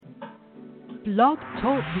Blog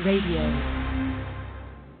Talk Radio.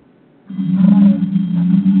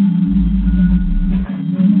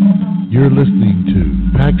 You're listening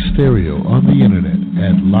to Pack Stereo on the internet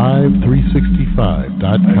at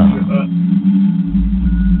live365.com.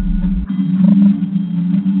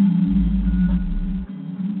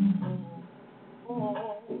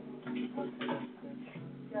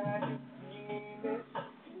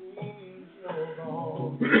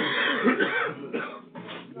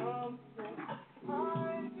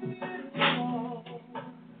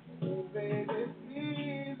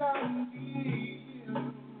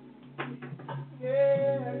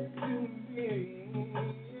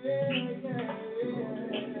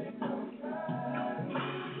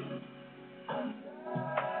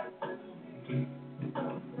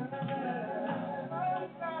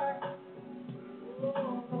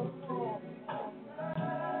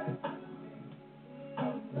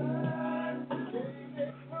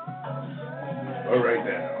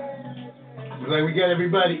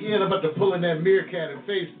 Everybody in, I'm about to pull in that Meerkat in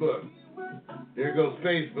Facebook. There goes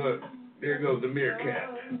Facebook. There goes the Meerkat.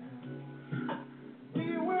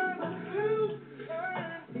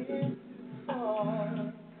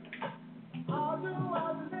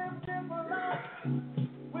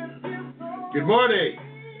 Good morning.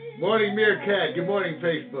 Morning, Meerkat. Good morning,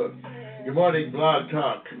 Facebook. Good morning, Blog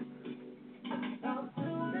Talk.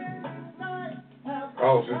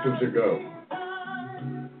 All systems are go.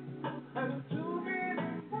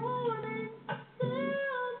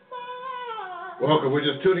 Welcome. We're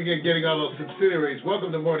just tuning in, getting all those subsidiaries.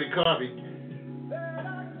 Welcome to Morning Coffee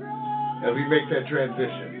as we make that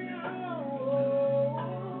transition.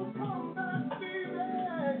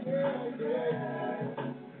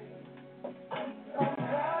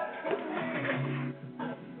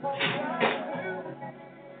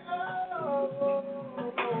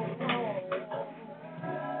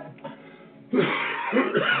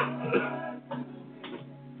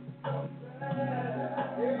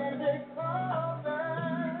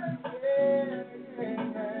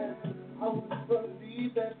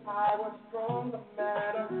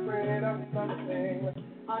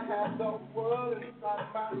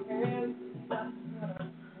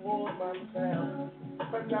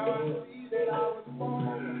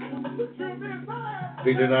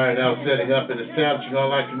 Victor and I are now setting up and establishing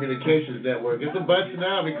online communications network. It's a bunch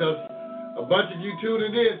now because a bunch of you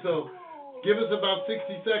tuning in, so give us about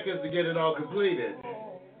 60 seconds to get it all completed.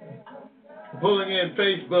 Pulling in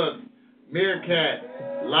Facebook,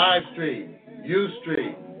 Meerkat, live stream,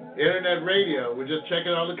 Ustream, internet radio. We're just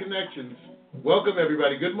checking all the connections. Welcome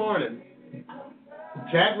everybody. Good morning.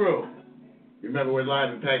 Chat room. Remember we're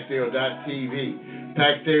live at PackStereo.tv,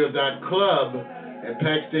 PackStereo.club. And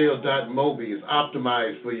PackStereo.mobi is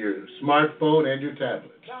optimized for your smartphone and your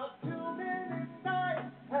tablet.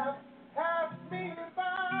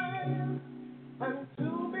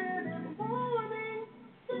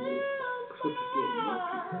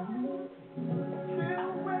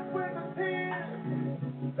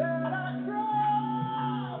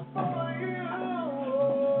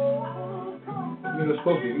 It's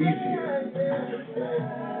supposed to be easier.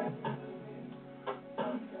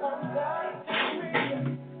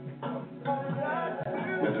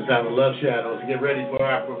 Sound of Love Shadows to get ready for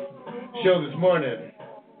our show this morning.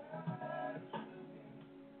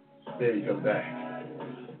 Baby, come back.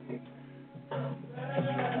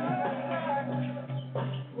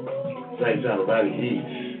 Nice sound of Body Heat.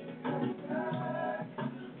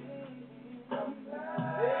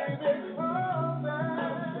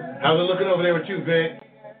 How's it looking over there with you, Vic?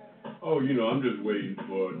 Oh, I'm just waiting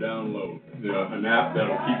for a download. An app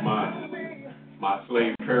that'll keep my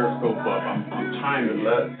slave periscope up. I'm trying to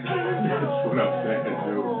let. That's what I'm saying,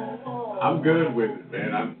 dude. I'm good with it,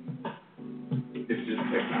 man. It's just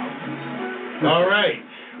technology. All right.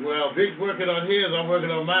 Well, Vic's working on his. I'm working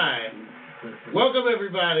on mine. Welcome,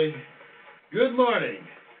 everybody. Good morning.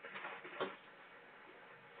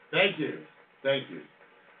 Thank you. Thank you.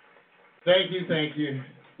 Thank you. Thank you.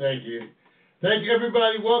 Thank you. Thank you,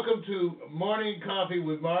 everybody. Welcome to Morning Coffee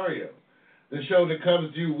with Mario, the show that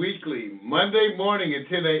comes to you weekly, Monday morning at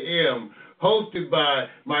 10 a.m., hosted by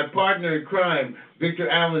my partner in crime, Victor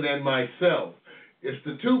Allen, and myself. It's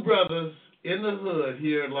the two brothers in the hood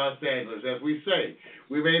here in Los Angeles. As we say,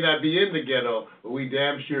 we may not be in the ghetto, but we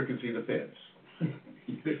damn sure can see the fence.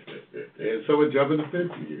 And someone jumping the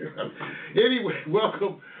fence here. Anyway,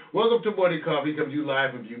 welcome to Morning Coffee, coming to you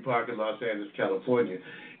live from View Park in Los Angeles, California.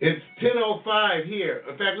 It's 10:05 here.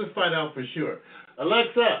 In fact, let's find out for sure.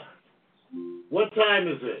 Alexa, what time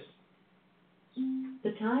is it?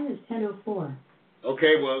 The time is 10:04.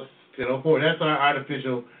 Okay, well, it's 10:04. That's our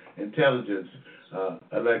artificial intelligence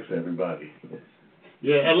Alexa, everybody.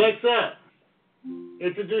 Yeah, Alexa,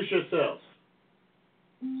 introduce yourself.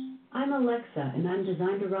 I'm Alexa, and I'm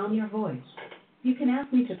designed around your voice. You can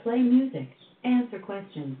ask me to play music, answer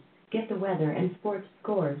questions, get the weather and sports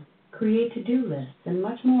scores, create to-do lists, and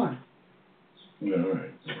much more. Yeah, all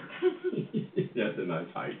right. That's a nice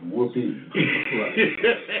height. Whoopee. Right.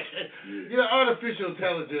 You know, artificial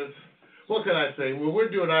intelligence, what can I say? Well, we're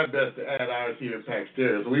doing our best to add ours here at Pax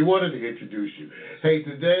Stereo, so we wanted to introduce you. Hey,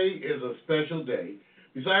 today is a special day.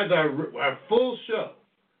 Besides our full show,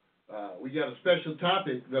 we got a special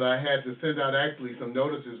topic that I had to send out actually some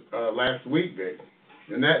notices last week, Vic.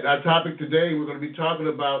 And our topic today, we're going to be talking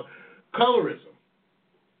about colorism.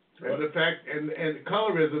 And the fact, and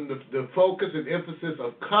colorism, the focus and emphasis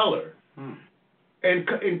of color and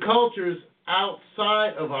in cultures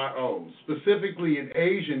outside of our own, specifically in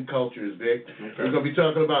Asian cultures, Vic. Okay. We're going to be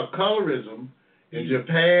talking about colorism in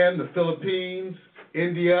Japan, the Philippines,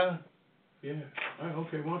 India. Yeah.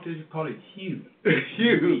 Okay, why don't you just call it hue?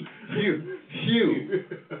 Hue.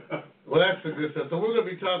 Well, that's the good stuff. So we're going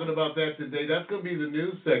to be talking about that today. That's going to be the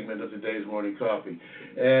news segment of today's Morning Coffee.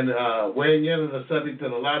 And weighing in on a subject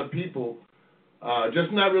that a lot of people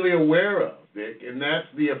just not really aware of, Vic, and that's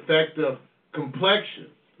the effect of complexion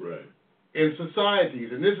in societies.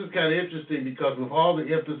 And this is kind of interesting because with all the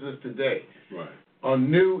emphasis today on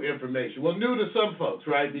new information. Well, new to some folks,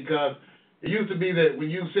 right, because it used to be that when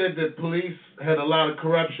you said that police had a lot of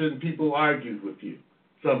corruption, people argued with you.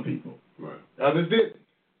 Some people. Others didn't.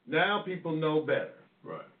 Now people know better.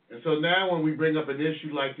 And so now when we bring up an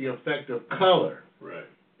issue like the effect of color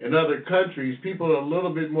in other countries, people are a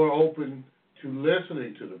little bit more open to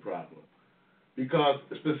listening to the problem. Because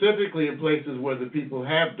specifically in places where the people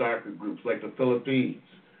have darker groups, like the Philippines,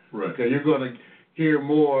 okay, you're going to hear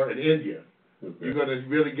more in India. You're going to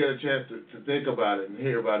really get a chance to think about it and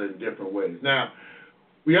hear about it in different ways. Now,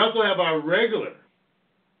 we also have our regular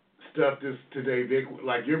stuff today, Vic,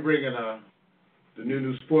 like you're bringing the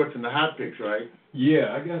new sports and the hot picks, right?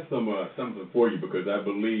 Yeah, I got something for you because I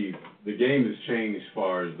believe the game has changed as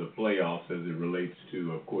far as the playoffs as it relates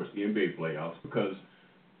to, of course, the NBA playoffs because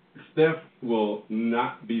Steph will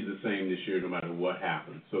not be the same this year no matter what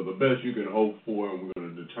happens. So the best you can hope for, and we're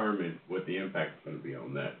going to determine what the impact is going to be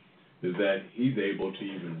on that, is that he's able to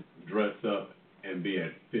even dress up and be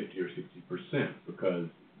at 50 or 60% because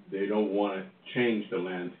they don't want to change the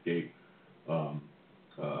landscape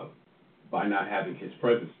by not having his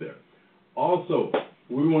presence there. Also,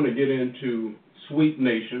 we want to get into Sweep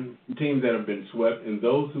Nation, teams that have been swept, and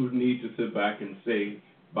those who need to sit back and say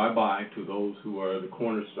bye-bye to those who are the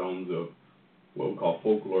cornerstones of what we call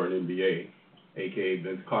folklore in NBA, a.k.a.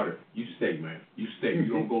 Vince Carter. You stay, man. You stay. You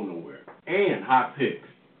don't go nowhere. And hot picks.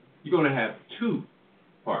 You're going to have two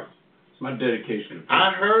parts. It's my dedication.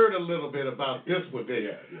 I heard a little bit about this one there.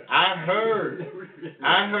 Yeah. I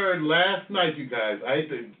heard last night, you guys. I hate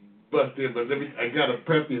to bust in, but I got to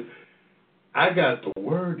prep you. I got the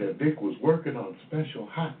word that Vic was working on special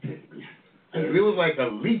hot picks. And it was like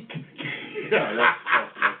a leak.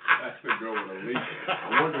 That's the girl with a leak.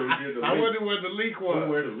 I wonder where the leak was.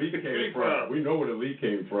 Where the leak came from. We know where the leak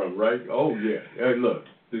came from, right? Oh yeah. Hey, look.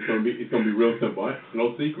 It's gonna be real simple. It's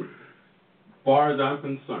no secret. As far as I'm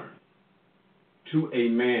concerned, to a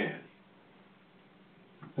man,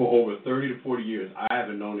 for over 30 to 40 years, I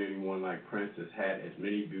haven't known anyone like Prince has had as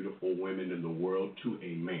many beautiful women in the world to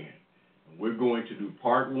a man. And we're going to do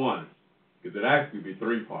part one, because it actually be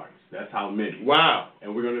 3 parts. That's how many. Wow.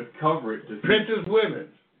 And we're going to cover it. Prince's women.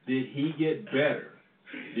 Did he get better?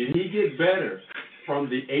 Did he get better from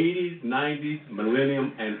the 80s, 90s,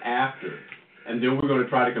 millennium, and after? And then we're going to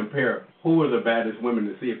try to compare who are the baddest women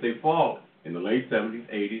to see if they fall in the late 70s,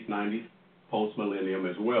 80s, 90s, post-millennium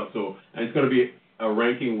as well. So, and it's going to be a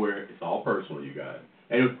ranking where it's all personal, you guys.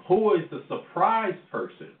 And who is the surprise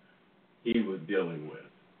person he was dealing with?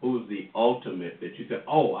 Who is the ultimate that you said,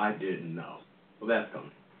 oh, I didn't know? Well, that's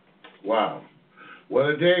coming. Wow. What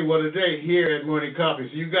a day here at Morning Coffee.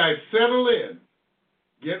 So you guys settle in.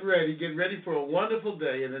 Get ready for a wonderful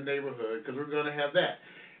day in the neighborhood because we're going to have that.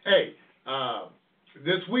 Hey,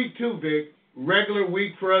 this week too, Vic, regular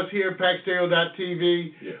week for us here at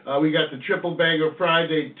PaxStereo.tv. Yeah. We got the Triple Banger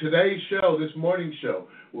Friday. Today's show, this morning's show,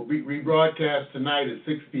 will be rebroadcast tonight at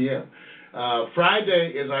 6 p.m.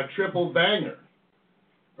 Friday is our Triple Banger,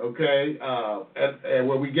 okay, and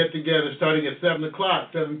where we get together starting at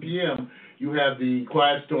 7 p.m., you have the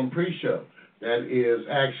Quiet Storm pre-show that is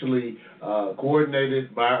actually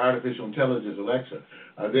coordinated by artificial intelligence, Alexa.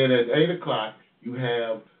 Then at 8 o'clock, you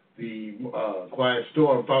have the Quiet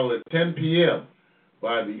Storm, followed at 10 p.m.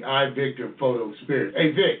 by the iVictor Photo Experience.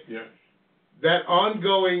 Hey, Vic, yeah. That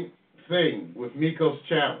ongoing thing with Miko's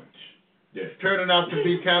challenge. Yes. Turning out to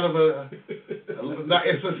be kind of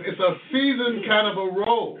it's a seasoned kind of a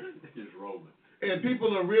role. It's rolling. And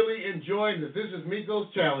people are really enjoying this. This is Miko's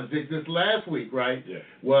challenge. This last week, right? Yes.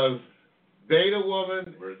 Was Beta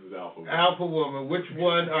Woman Versus Alpha. Alpha Woman. Which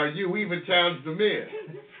one are you? We even challenged the men.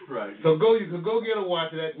 Right. So you can go get a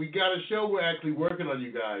watch of that. We got a show we're actually working on,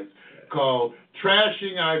 you guys, called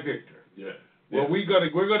Trashing iVictor. Yeah. Well, we're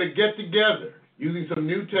gonna get together using some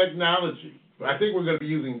new technology. I think we're gonna be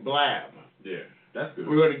using Blab. Yeah. That's good.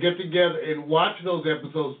 We're going to get together and watch those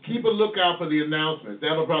episodes. Keep a lookout for the announcements.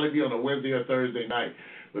 That'll probably be on a Wednesday or Thursday night.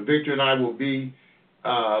 But Victor and I will be,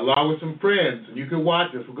 along with some friends, and you can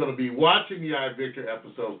watch us. We're going to be watching the iVictor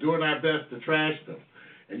episodes, doing our best to trash them.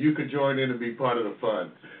 And you can join in and be part of the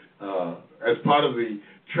fun as part of the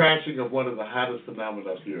trashing of one of the hottest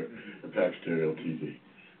phenomena here at Pax Stereo TV.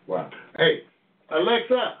 Wow. Hey,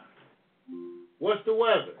 Alexa, what's the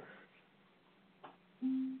weather?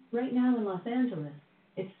 Right now in Los Angeles,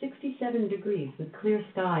 it's 67 degrees with clear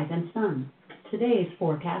skies and sun. Today's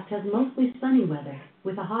forecast has mostly sunny weather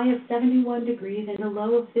with a high of 71 degrees and a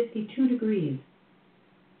low of 52 degrees.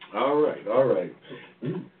 All right.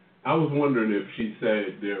 I was wondering if she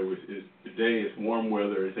said today it's warm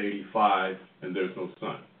weather, it's 85, and there's no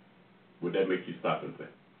sun. Would that make you stop and think?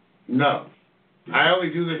 No. I only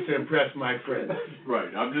do this to impress my friends.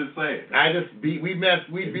 Right, I'm just saying.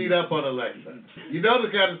 We beat up on Alexa. You know the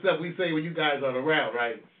kind of stuff we say when you guys aren't around,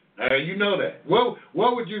 right? You know that. What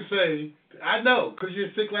would you say? I know, because you're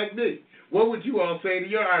sick like me. What would you all say to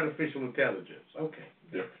your artificial intelligence? Okay,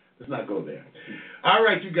 Yeah. let's not go there. All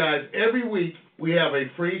right, you guys, every week we have a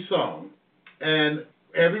free song, and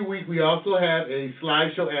every week we also have a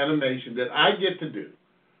slideshow animation that I get to do.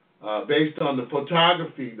 Based on the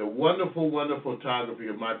photography, the wonderful, wonderful photography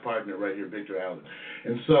of my partner right here, Victor Allen.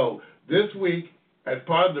 And so this week, as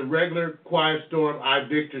part of the regular Quiet Storm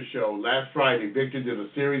iVictor show, last Friday, Victor did a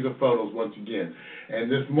series of photos once again.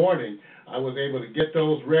 And this morning, I was able to get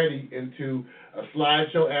those ready into a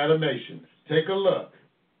slideshow animation. Take a look.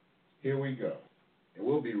 Here we go. And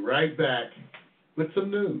we'll be right back with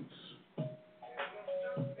some news.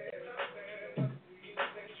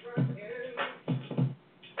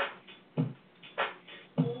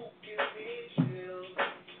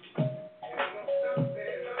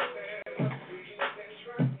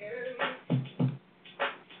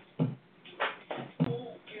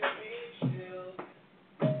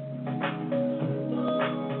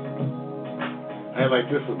 I like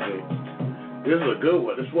this one, Dave. This is a good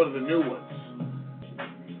one. This is one of the new ones.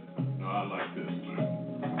 No, I like this one.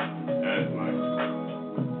 That's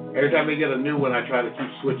nice. Every time they get a new one, I try to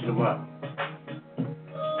keep switching them up.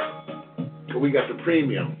 But we got the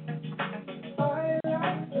premium. It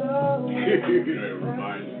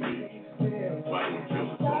reminds me of Why Don't Kill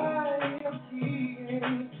the Song.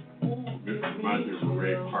 It reminds me of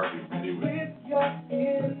Ray Harvey when he was a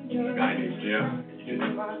guy named Jeff. He did a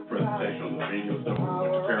presentation on the radio stuff when we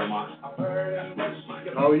went to Paramount. That's what it reminds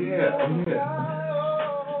me of. Oh, yeah.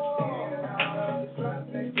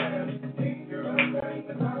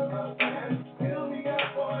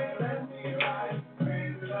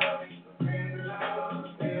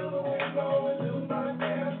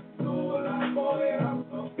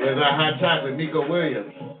 There's our hot chocolate, Miko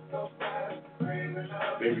Williams.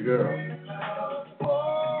 Baby girl.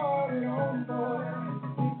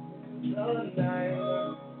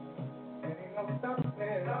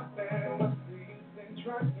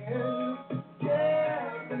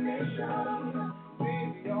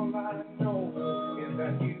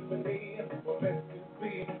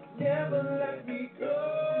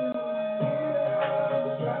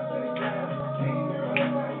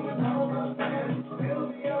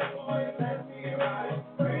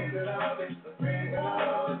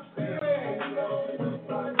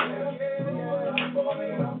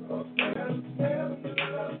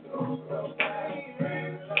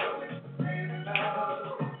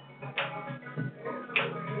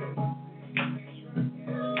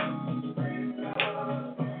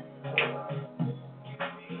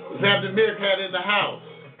 Let's have the meerkat in the house.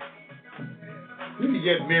 We can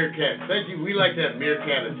get meerkat. Thank you. We like to have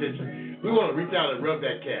meerkat attention. We want to reach out and rub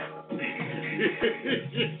that cat.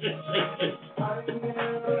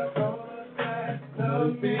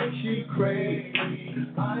 Love makes you crazy.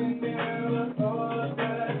 I never thought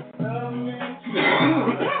that love makes you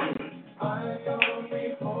crazy. I only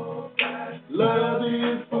hope that love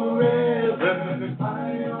is forever. I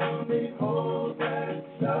only hope that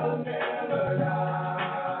love never dies.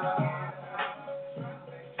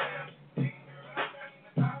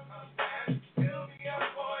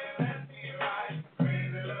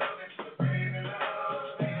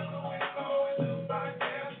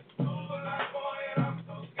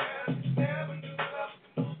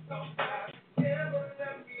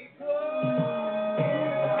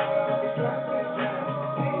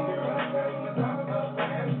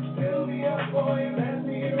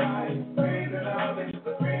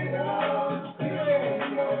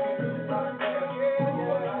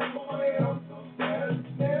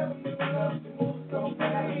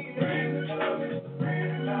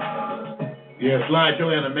 Yeah,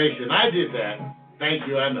 slideshow animation. I did that. Thank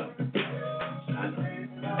you, I know.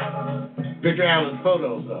 Victor Allen's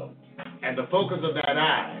photos, though. And the focus of that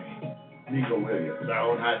eye, Nico Williams,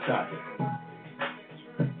 our own hot topic.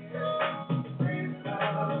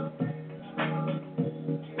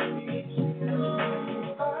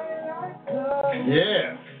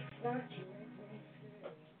 Yeah.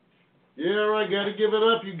 Yeah, right, gotta give it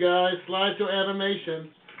up, you guys. Slideshow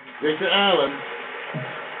animation. Victor Allen.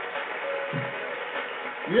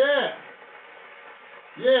 Yeah.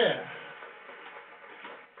 Yeah.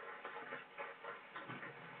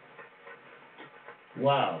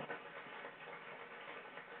 Wow.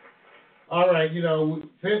 All right,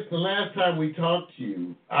 since the last time we talked to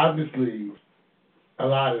you, obviously a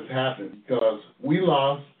lot has happened because we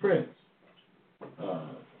lost Prince.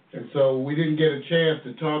 And so we didn't get a chance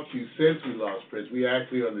to talk to you since we lost Prince. We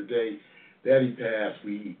actually, on the day that he passed,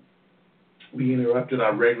 we interrupted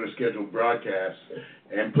our regular scheduled broadcast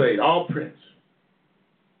and played all Prince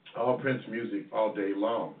music all day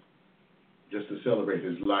long, just to celebrate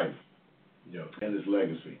his life and his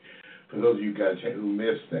legacy. For those of you guys who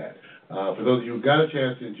missed that, for those of you who got a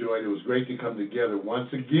chance to enjoy it, it was great to come together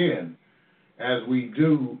once again, as we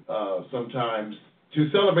do sometimes, to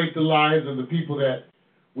celebrate the lives of the people that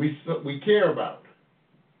we care about.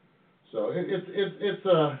 So it's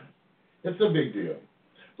a big deal.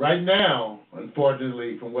 Right now,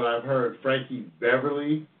 unfortunately, from what I've heard, Frankie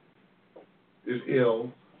Beverly is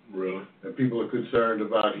ill. Really? And people are concerned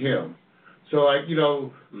about him. So,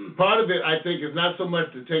 part of it, I think, is not so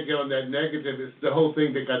much to take it on that negative. It's the whole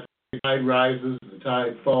thing that got the tide rises, the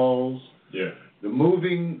tide falls. Yeah. The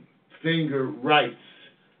moving finger writes,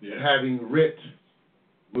 having writ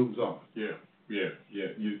moves on. Yeah.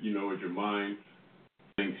 You know, as your mind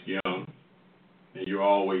thinks young, and you're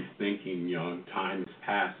always thinking young, time is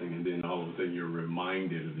passing, and then all of a sudden you're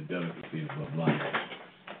reminded of the delicacies of life.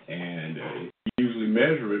 And you usually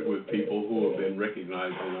measure it with people who have been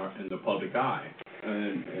recognized in the public eye,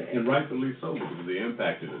 and rightfully so because of the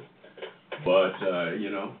impact of it. But,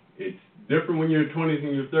 it's different when you're in your 20s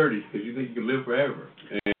and your 30s because you think you can live forever.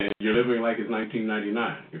 And you're living like it's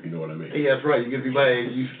 1999, if you know what I mean. Yeah, that's right. You get to be my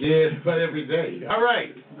age. You scared about every day. All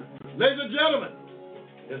right. Ladies and gentlemen,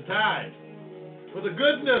 it's time for the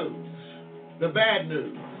good news, the bad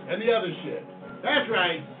news, and the other shit. That's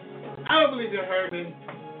right. I don't believe you heard me.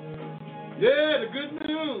 Yeah, the good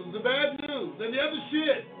news, the bad news, and the other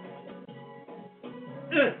shit.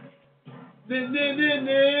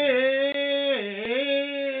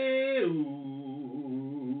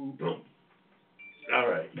 All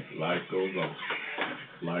right. Life goes on.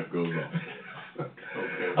 Okay.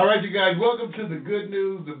 All right, you guys, welcome to the good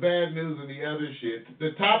news, the bad news, and the other shit.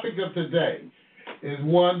 The topic of today is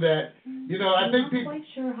one that, I think I'm not quite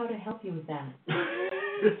sure how to help you with that.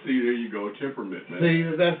 See, there you go, temperament, man. See,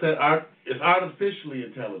 that's that art. It's artificially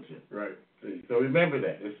intelligent. Right. See, so remember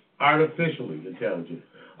that. It's artificially intelligent.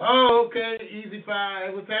 Oh, okay, easy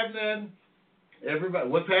five. What's happening? Everybody,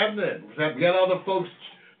 what's happening? Get all the folks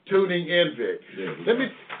tuning in, Vic. Yeah, Let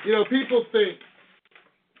me, people think,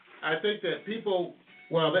 I think that people,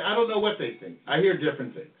 I don't know what they think. I hear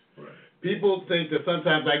different things. Right. People think that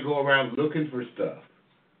sometimes I go around looking for stuff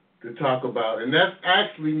to talk about, and that's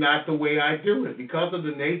actually not the way I do it. Because of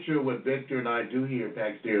the nature of what Victor and I do here at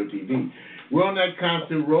Pax Stereo TV, we're on that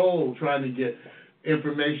constant roll trying to get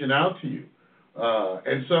information out to you.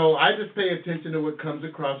 And so I just pay attention to what comes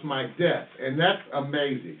across my desk, and that's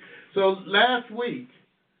amazing. So last week,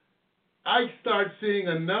 I started seeing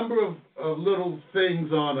a number of little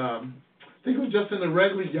things on, I think it was just in the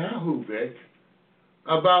regular Yahoo, Vic,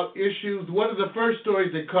 about issues. One of the first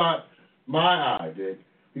stories that caught my eye, Vic,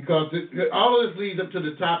 because all of this leads up to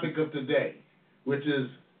the topic of today, which is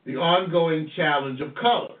the ongoing challenge of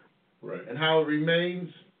color, right, and how it remains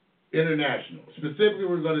international. Specifically,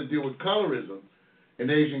 we're going to deal with colorism in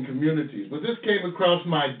Asian communities. But this came across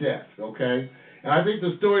my desk, okay? And I think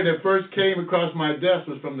the story that first came across my desk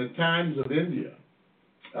was from the Times of India.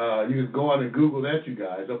 You can go on and Google that, you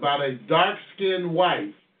guys, about a dark-skinned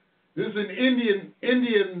wife. This is an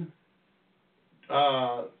Indian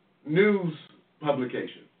news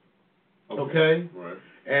publication, okay? Right.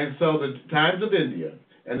 And so the Times of India,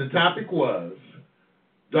 and the topic was,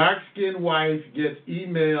 dark-skinned wife gets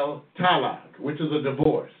email talaq, which is a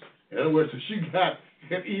divorce. In other words, she got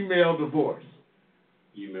an email divorce.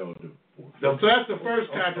 Email divorce. So that's the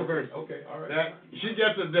first controversy. Okay, all right. That she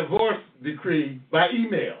gets a divorce decree by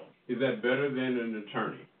email. Is that better than an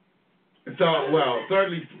attorney? So,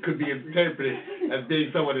 certainly could be interpreted as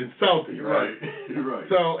being somewhat insulting, right? Right.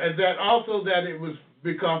 So, and that also that it was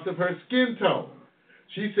because of her skin tone.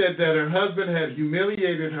 She said that her husband had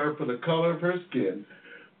humiliated her for the color of her skin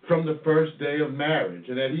from the first day of marriage,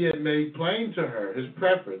 and that he had made plain to her his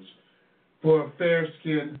preference for a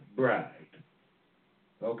fair-skinned bride.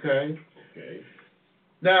 Okay? Okay.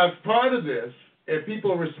 Now, as part of this, and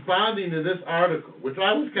people responding to this article, which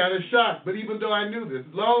I was kind of shocked, but even though I knew this,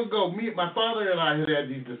 long ago, my father and I had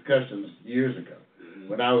these discussions years ago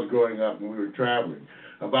when I was growing up and we were traveling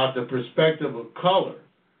about the perspective of color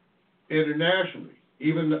internationally.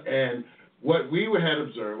 And what we had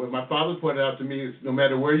observed, what my father pointed out to me, is no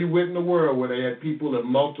matter where you went in the world where they had people of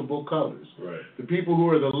multiple colors, right, the people who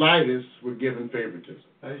were the lightest were given favoritism.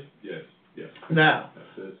 Yes. Now,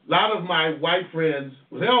 a lot of my white friends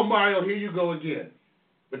will say, "Oh, Mario, here you go again."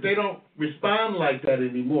 But they don't respond like that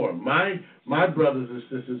anymore. My brothers and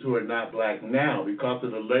sisters who are not black now, because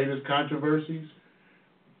of the latest controversies,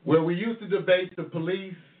 where we used to debate the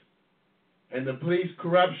police and the police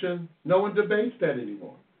corruption, no one debates that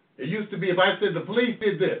anymore. It used to be if I said the police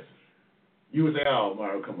did this, you would say, "Oh,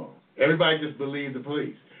 Mario, come on." Everybody just believed the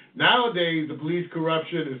police. Nowadays, the police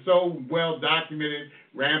corruption is so well documented,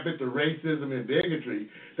 rampant, the racism and bigotry,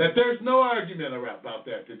 that there's no argument about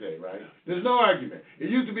that today, right? There's no argument. It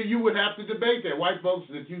used to be you would have to debate that. White folks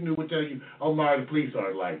that you knew would tell you, "Oh, Mario, the police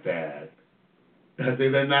aren't like that." I say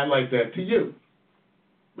they're not like that to you.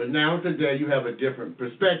 But now today you have a different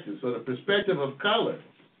perspective. So the perspective of color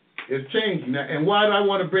is changing. Now, and why do I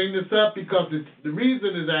want to bring this up? Because the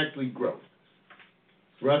reason is actually growth.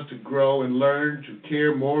 For us to grow and learn to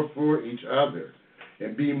care more for each other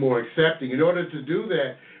and be more accepting. In order to do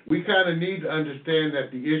that, we kind of need to understand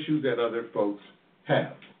that the issues that other folks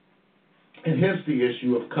have. And hence the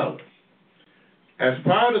issue of color. As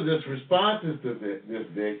part of this responses to this,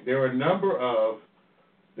 Vic, there were a number of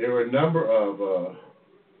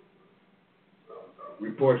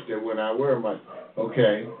reports that went out. Where am I?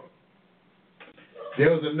 Okay.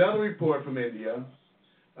 There was another report from India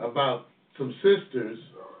about some sisters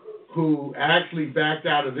who actually backed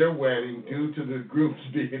out of their wedding due to the groups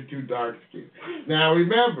being too dark-skinned. Now,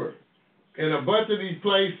 remember, in a bunch of these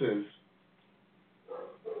places,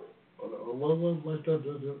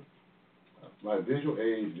 my visual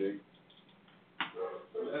aid, Jake.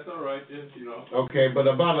 That's all right, just, you know. Okay, but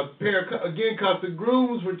about a pair, again, because the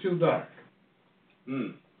grooms were too dark.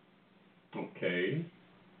 Okay.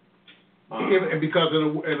 Because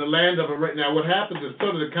in the land of now, what happens is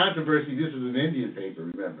sort of the controversy. This is an Indian paper,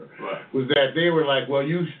 remember, right, was that they were like, well,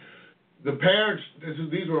 the parents.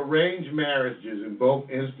 These were arranged marriages in both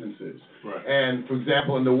instances. right. And for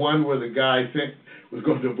example, in the one where the guy was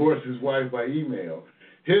going to divorce his wife by email,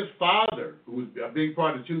 his father, who was a big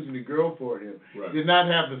part of choosing the girl for him, right, did not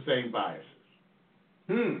have the same biases.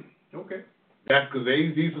 Okay. That's because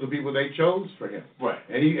these are the people they chose for him. Right.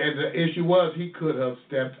 And the issue was he could have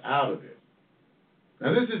stepped out of it.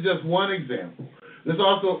 Now, this is just one example. There's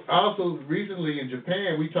also recently in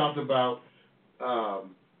Japan, we talked about,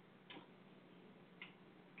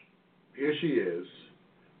 here she is,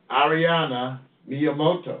 Ariana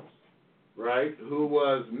Miyamoto, right, who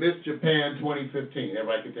was Miss Japan 2015.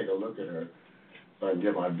 Everybody can take a look at her if I can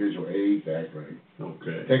get my visual aids back right.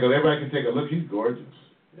 Okay. Everybody can take a look. She's gorgeous.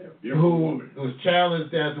 Yeah, beautiful woman. Who was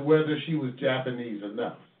challenged as to whether she was Japanese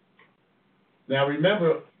enough. Now,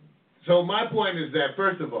 remember, so my point is that,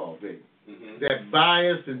 first of all, Vic, that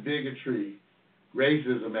bias and bigotry,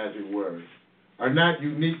 racism, as it were, are not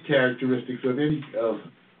unique characteristics of any of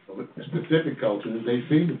specific cultures. They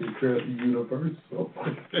seem to be fairly universal.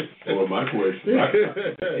 Well, my question, I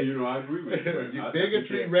agree with you.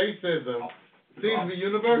 Bigotry, racism seems to be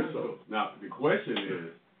universal. Now, the question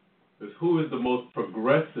is who is the most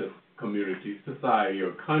progressive community, society,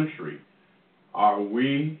 or country? Are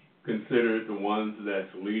we considered the ones that's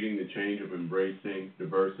leading the change of embracing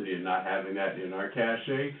diversity and not having that in our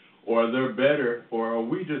cachet? Or are there better, or are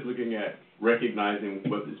we just looking at recognizing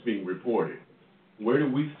what is being reported? Where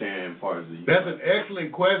do we stand as far as the... That's an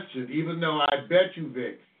excellent question, even though I bet you,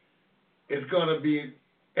 Vic, it's going to be...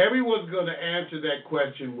 Everyone's going to answer that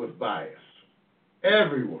question with bias.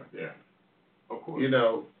 Everyone. Yeah, of course.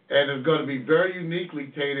 And it's going to be very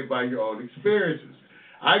uniquely tainted by your own experiences.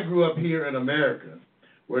 I grew up here in America,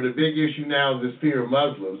 where the big issue now is this fear of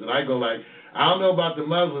Muslims. And I go like, I don't know about the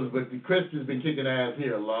Muslims, but the Christians been kicking ass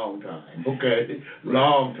here a long time, okay?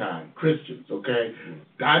 Long time. Christians, okay?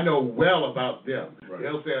 I know well about them. Right.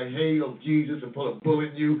 They'll say, hail Jesus, and put a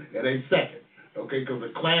bullet in you in a second, okay? Because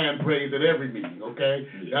the Klan prays at every meeting, okay?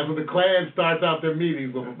 Yeah. That's when the Klan starts out their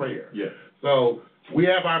meetings with a prayer. Yeah. So we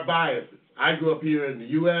have our biases. I grew up here in the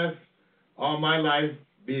U.S. all my life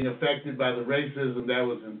being affected by the racism that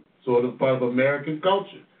was in sort of part of American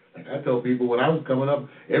culture. Like I told people when I was coming up,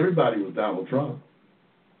 everybody was Donald Trump.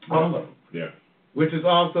 All of them. Yeah. Which is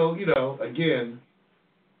also, again,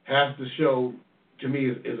 has to show, to me,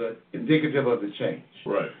 is a indicative of the change.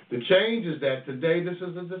 Right. The change is that today this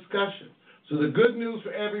is a discussion. So the good news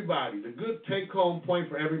for everybody, the good take-home point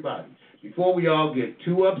for everybody, before we all get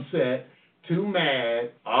too upset, too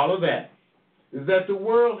mad, all of that, is that the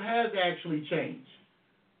world has actually changed.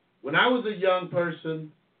 When I was a young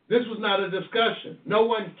person, this was not a discussion. No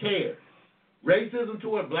one cared. Racism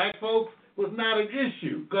toward black folks was not an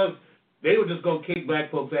issue because they were just going to kick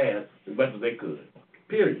black folks' ass as much as they could,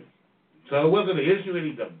 period. So it wasn't an issue,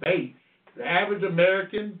 any debate. The average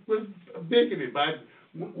American was bigoted by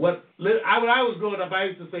when I was growing up, I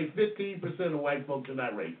used to say 15% of white folks are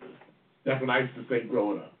not racist. That's what I used to say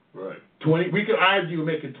growing up. Right. 20. We could argue and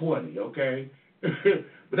make it 20, okay?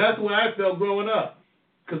 But that's the way I felt growing up.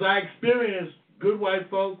 Because I experienced good white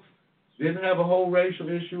folks, didn't have a whole racial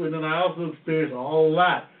issue, and then I also experienced a whole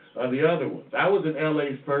lot of the other ones. I was in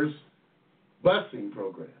LA's first busing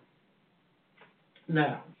program.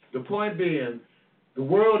 Now, the point being, the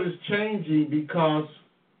world is changing because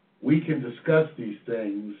we can discuss these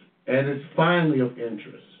things, and it's finally of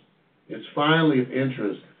interest. It's finally of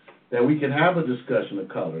interest that we can have a discussion of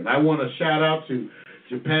color. And I want to shout out to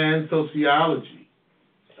Japan Sociology.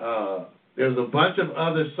 There's a bunch of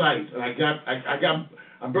other sites, and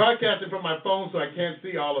I'm broadcasting from my phone, so I can't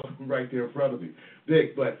see all of them right there in front of me,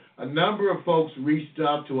 Vic. But a number of folks reached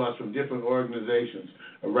out to us from different organizations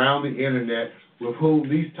around the internet with whom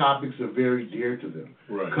these topics are very dear to them.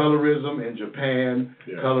 Right. Colorism in Japan,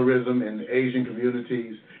 colorism in Asian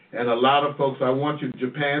communities, and a lot of folks. I want you,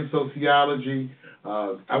 Japan Sociology.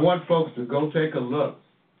 I want folks to go take a look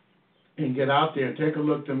and get out there and take a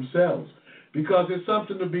look themselves, because it's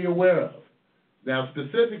something to be aware of. Now,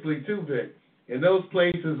 specifically, too, Vic, in those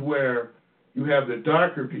places where you have the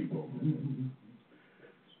darker people,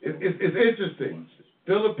 it's interesting.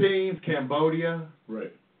 Philippines, Cambodia,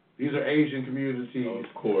 right. These are Asian communities,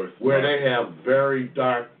 of course, where they have very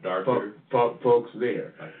darker folks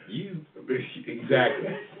there. Like you.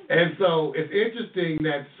 Exactly. And so it's interesting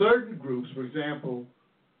that certain groups, for example,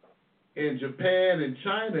 in Japan and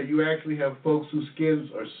China, you actually have folks whose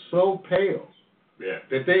skins are so pale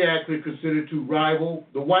that they actually consider to rival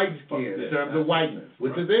the white skin in terms of whiteness,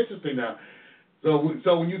 which is interesting now.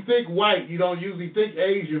 So when you think white, you don't usually think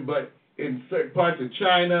Asian, but in certain parts of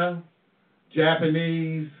China,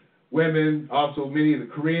 Japanese women, also many of the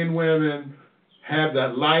Korean women, have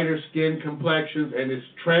that lighter skin complexions, and it's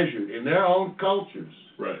treasured in their own cultures.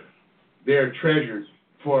 Right. They're treasured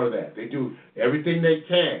for that. They do everything they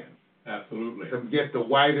can. Absolutely. To get the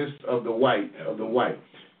whitest of the white of the white.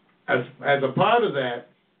 As a part of that,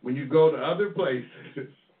 when you go to other places,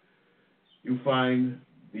 you find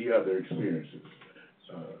the other experiences.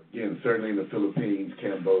 Again, certainly in the Philippines,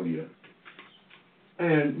 Cambodia.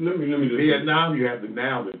 And let me just Vietnam, you have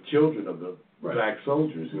the children of the black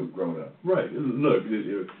soldiers who have grown up. Right. Look,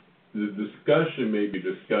 the discussion may be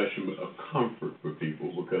discussion of comfort for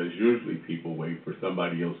people, because usually people wait for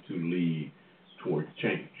somebody else to lead towards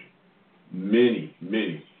change. Many,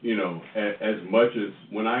 as much as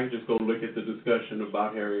when I just go look at the discussion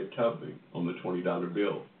about Harriet Tubman on the $20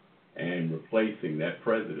 bill and replacing that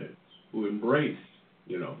president who embraced,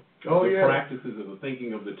 practices of the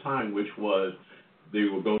thinking of the time, which was they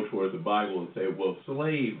would go towards the Bible and say, well,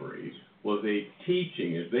 slavery was a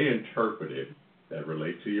teaching, as they interpret it, that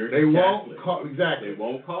relates to your Catholic. They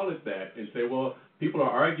won't call it that and say, well, people are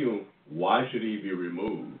arguing, why should he be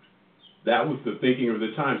removed? That was the thinking of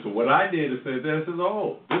the time. So what I did is say, this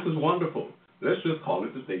is wonderful. Let's just call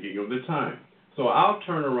it the thinking of the time. So I'll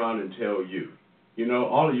turn around and tell you,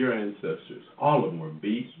 all of your ancestors, all of them were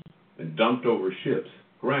beat and dumped over ships,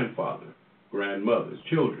 grandfather, grandmothers,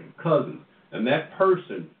 children, cousins. And that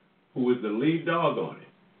person who was the lead dog on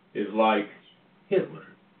it is like Hitler.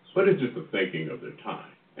 But it's just the thinking of their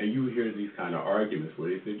time. And you hear these kind of arguments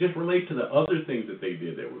where they say, just relate to the other things that they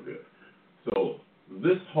did that were good. So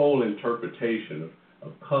this whole interpretation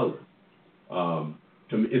of color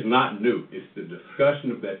to me is not new. It's the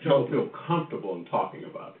discussion of that. People feel comfortable in talking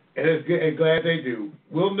about it. And it's good, and glad they do.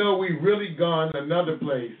 We'll know we've really gone another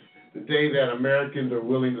place the day that Americans are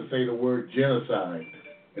willing to say the word genocide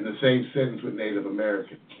in the same sentence with Native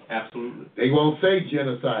Americans. Absolutely. They won't say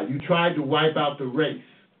genocide. You tried to wipe out the race,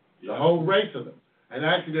 the whole race of them. And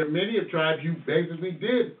actually, there are many of tribes you basically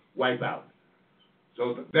did wipe out.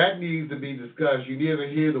 So that needs to be discussed. You need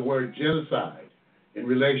to hear the word genocide in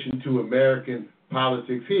relation to American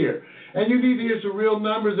politics here. And you need to hear some real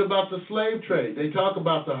numbers about the slave trade. They talk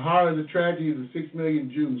about the horror and the tragedy of the 6 million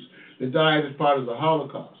Jews that died as part of the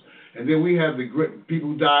Holocaust. And then we have the people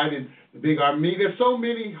who died in the big Armenian. There's so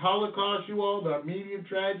many Holocaust, you all, the Armenian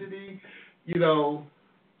tragedy, you know.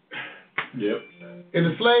 Yep. In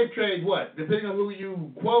the slave trade, what? Depending on who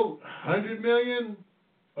you quote, 100 million?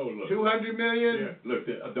 Oh, look. 200 million? Yeah. Look,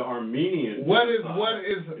 the Armenian. What is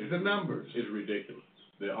the numbers? It's ridiculous.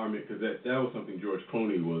 The Armenian, because that was something George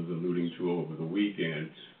Clooney was alluding to over the weekend,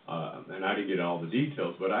 and I didn't get all the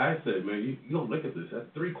details, but I said, man, you don't look at this. That's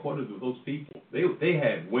 3/4 of those people. They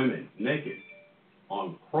had women naked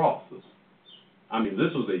on crosses. I mean,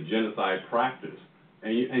 this was a genocide practice.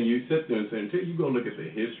 And you sit there and say, until you go look at the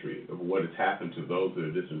history of what has happened to those that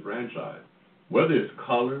are disenfranchised, whether it's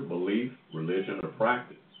color, belief, religion, or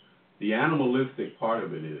practice, the animalistic part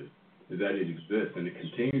of it is that it exists and it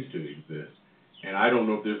continues to exist. And I don't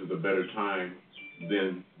know if this is a better time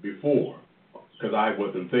than before, because I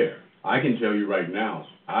wasn't there. I can tell you right now,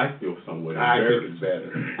 I feel somewhat embarrassed. I think it's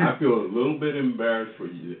better. I feel a little bit embarrassed for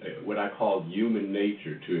what I call human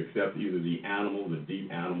nature to accept either the animal, the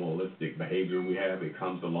deep animalistic behavior we have that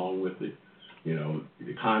comes along with it, you know,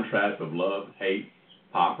 the contrast of love, hate,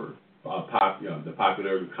 the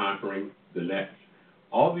popularity conquering the next.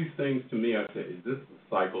 All these things to me, I say, is this the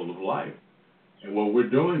cycle of life? And what we're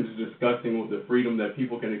doing is discussing with the freedom that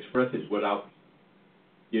people can express it without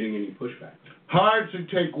getting any pushback. Hard to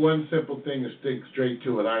take one simple thing and stick straight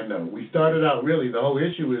to it, I know. We started out really, the whole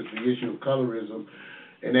issue is the issue of colorism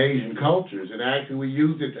in Asian cultures, and actually we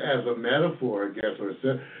used it as a metaphor, I guess, or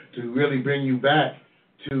to really bring you back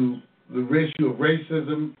to the issue of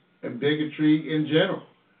racism and bigotry in general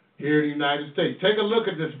here in the United States. Take a look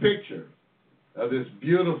at this picture of this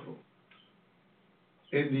beautiful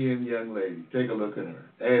Indian young lady. Take a look at her.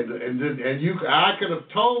 And I could have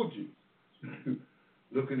told you,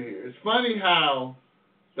 looking here. It's funny how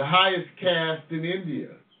the highest caste in India,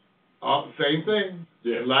 same thing,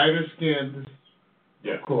 lighter skinned,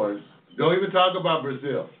 of course. Don't even talk about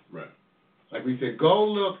Brazil. Right. Like we said, go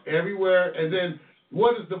look everywhere, and then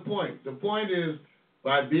what is the point? The point is,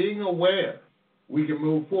 by being aware, we can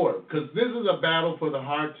move forward. Because this is a battle for the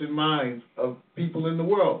hearts and minds of people in the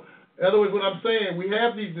world. In other words, what I'm saying, we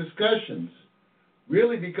have these discussions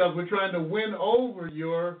really because we're trying to win over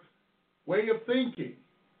your way of thinking.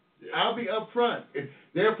 Yeah. I'll be upfront.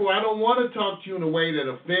 Therefore, I don't want to talk to you in a way that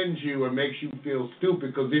offends you or makes you feel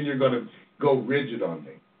stupid, because then you're going to go rigid on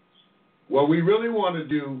me. What we really want to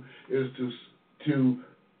do is to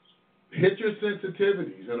hit your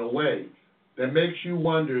sensitivities in a way that makes you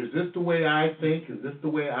wonder, is this the way I think? Is this the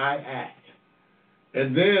way I act?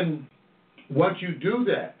 And then once you do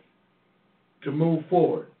that, to move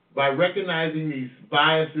forward, by recognizing these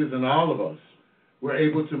biases in all of us, we're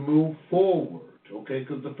able to move forward. Okay,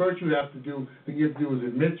 because the first thing you have to do is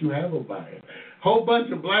admit you have a bias. Whole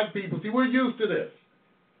bunch of black people, see, we're used to this.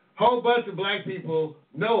 Whole bunch of black people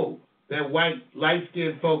know that white,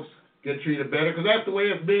 light-skinned folks get treated better, because that's the way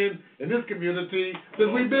it's been in this community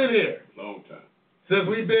since we've been here. Long time. Since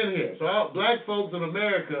we've been here. So all black folks in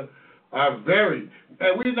America are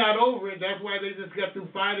and we're not over it. That's why they just got through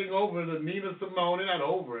fighting over the Nina Simone. They're not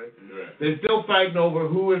over it. Right. They're still fighting over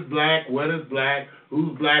who is black, what is black,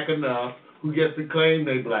 who's black enough, who gets to claim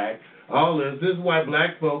they black, all this. This is why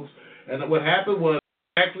black folks, and what happened was,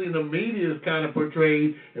 actually the media is kind of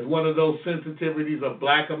portrayed as one of those sensitivities of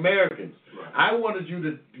black Americans. Right. I wanted you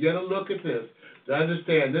to get a look at this, to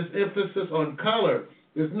understand this emphasis on color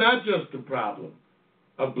is not just a problem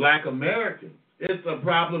of black Americans. It's a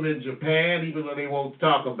problem in Japan, even though they won't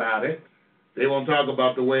talk about it. They won't talk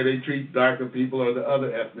about the way they treat darker people or the other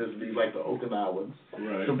ethnicities like the Okinawans.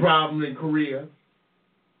 Right. It's a problem in Korea,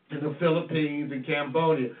 in the Philippines, in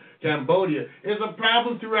Cambodia. It's a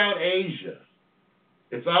problem throughout Asia.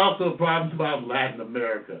 It's also a problem throughout Latin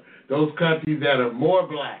America, those countries that are more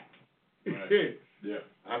black. Right. Yeah.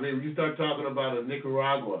 I mean, when you start talking about a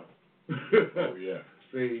Nicaragua. Oh, yeah.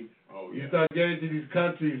 See, you start getting to these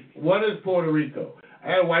countries. What is Puerto Rico? I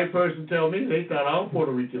had a white person tell me they thought all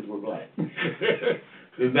Puerto Ricans were black.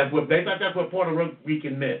 They thought that's what Puerto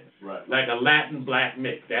Rican meant. Right. Like a Latin black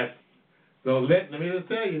mix. So let me just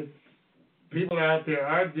tell you, people out there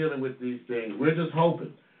are dealing with these things. We're just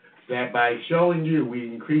hoping that by showing you, we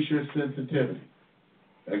increase your sensitivity.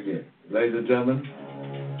 Again, ladies and gentlemen,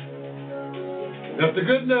 that's the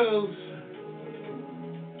good news,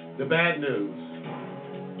 the bad news,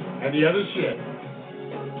 and the other shit.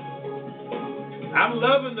 I'm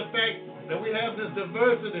loving the fact that we have this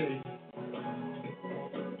diversity.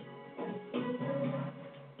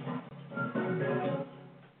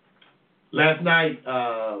 Last night,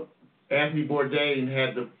 Anthony Bourdain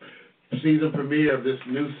had the season premiere of this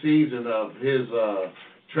new season of his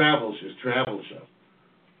travel show,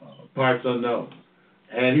 Parts Unknown.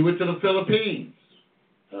 And he went to the Philippines.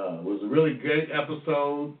 It was a really great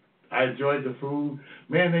episode. I enjoyed the food.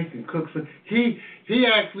 Man, they can cook some. He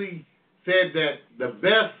actually said that the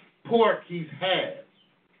best pork he's had,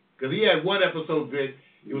 because he had one episode, Vic,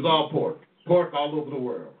 it was all pork. Pork all over the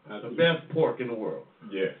world. The best pork in the world.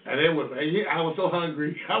 Yeah. And I was so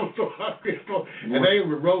hungry. And they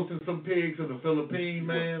were roasting some pigs in the Philippines,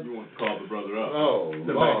 man. You want to call the brother up. Oh, sit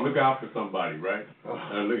back, look out for somebody, right?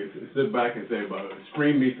 Sit back and say,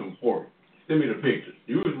 stream me some pork. Send me the pictures.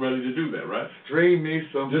 You was ready to do that, right? Stream me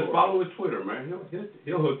some Just pork. follow his Twitter, man.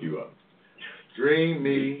 He'll hook you up. Stream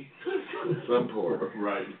me some pork.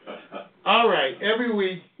 Right. All right. Every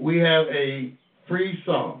week we have a free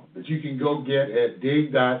song that you can go get at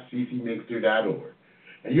dig.ccmixter.org.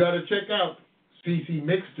 And you ought to check out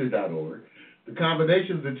ccmixter.org, the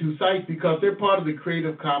combination of the two sites, because they're part of the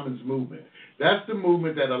Creative Commons movement. That's the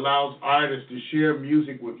movement that allows artists to share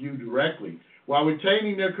music with you directly while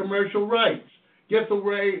retaining their commercial rights. Gets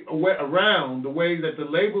around the way that the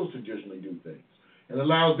labels traditionally do things and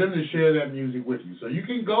allows them to share that music with you. So you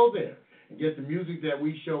can go there and get the music that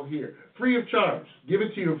we show here, free of charge. Give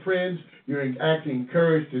it to your friends. You're actually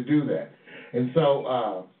encouraged to do that. And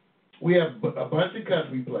so we have a bunch of cuts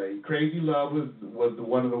we played. Crazy Love was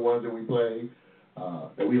one of the ones that we played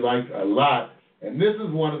that we liked a lot. And this is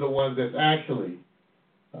one of the ones that's actually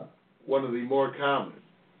one of the more common.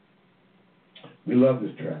 We love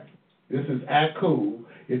this track. This is Act Cool.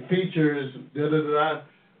 It features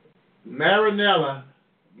Marinella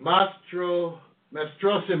Mastrosimone.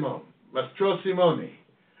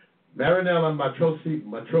 Marinella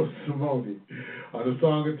Mastrosimone on the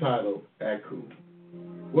song entitled Act Cool.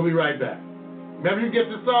 We'll be right back. Remember, you get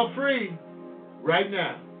this all free right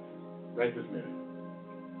now, right this minute.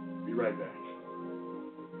 Be right back.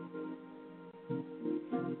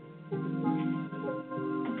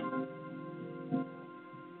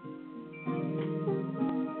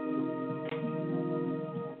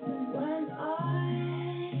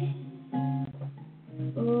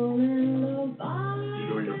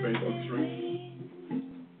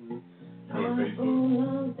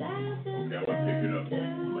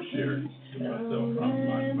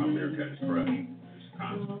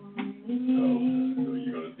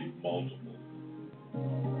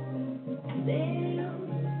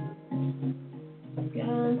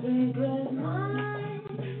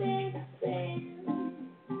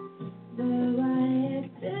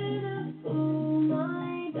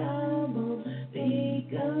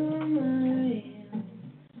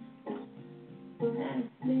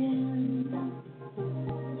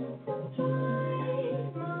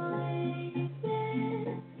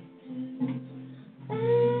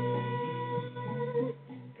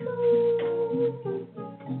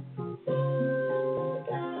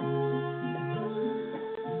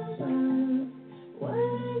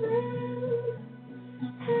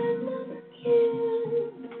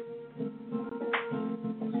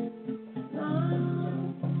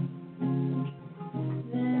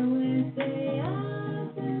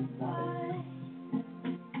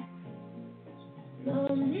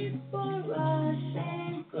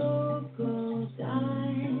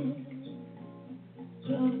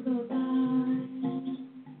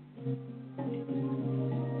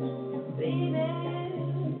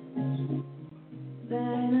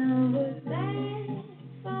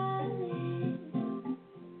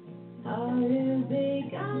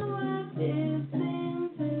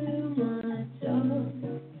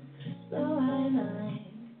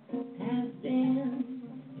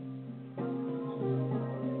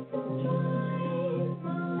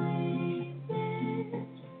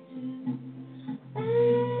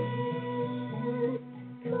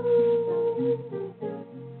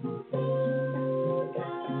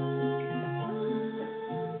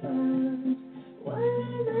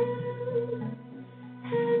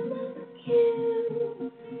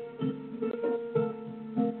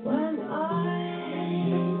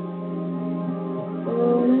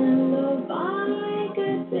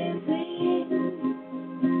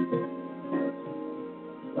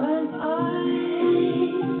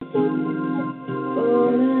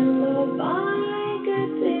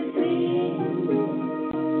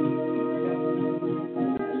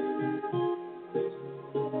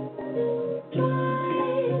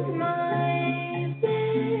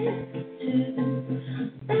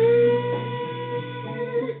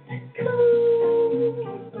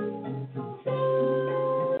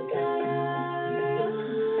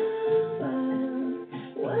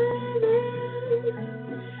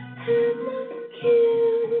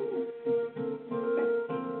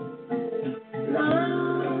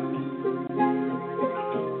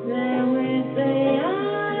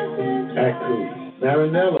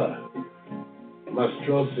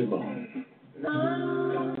 Metro Simone.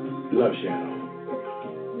 Love Shadow.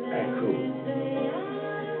 Act cool.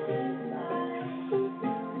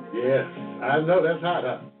 Yes, I know that's hot,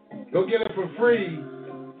 huh? Go get it for free.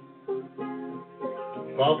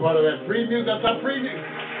 All part of that free music. That's our free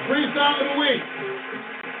song of the week.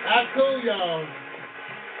 Act cool, y'all.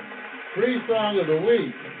 Free song of the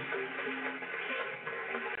week.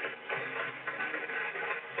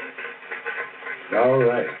 All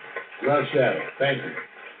right. Love Shadow. Thank you.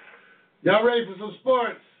 Y'all ready for some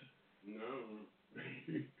sports? No.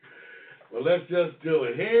 Well, let's just do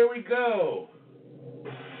it. Here we go.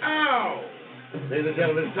 Ow! Ladies and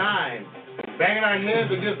gentlemen, it's time. Banging our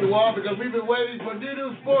heads against the wall because we've been waiting for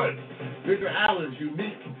new sports. Victor Allen's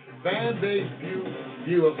unique fan-based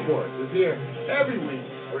view of sports is here every week.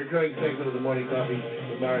 A recurring segment of the Morning Coffee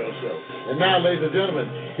with Mario Show. And now, ladies and gentlemen,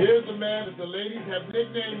 here's the man that the ladies have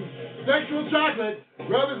nicknamed Sexual Chocolate.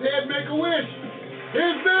 Rub his head, make a wish.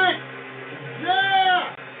 Here's Vic.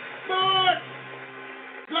 Yeah! Sports!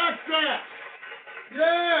 Jockstrap!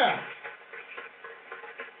 Yeah!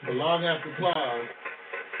 A long ass applause.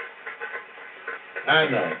 I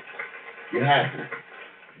know. You have to.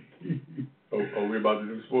 Oh, we about to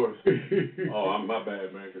do sports? I'm my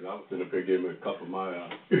bad, man, because I was sitting up here giving a cup of my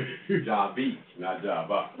job beats, not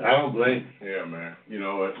job up. I don't blame you. Yeah, man. You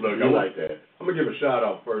know what? Look, I like that. I'm going to give a shout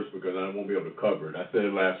out first because I won't be able to cover it. I said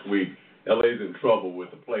it last week. LA's in trouble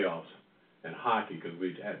with the playoffs and hockey because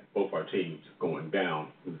we had both our teams going down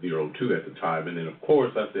 0-2 at the time. And then, of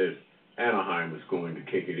course, I said Anaheim is going to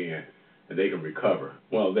kick it in and they can recover.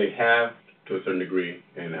 Well, they have to a certain degree,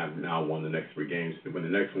 and have now won the next 3 games. They win the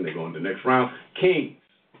next one, they go into the next round. Kings,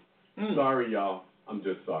 sorry, y'all. I'm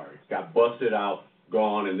just sorry. Got busted out,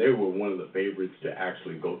 gone, and they were one of the favorites to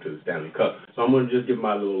actually go to the Stanley Cup. So I'm going to just give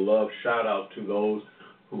my little love shout-out to those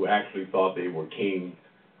who actually thought they were kings,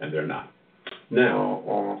 and they're not. Now,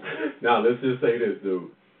 let's just say this, dude.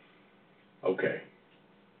 Okay.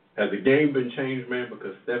 Has the game been changed, man?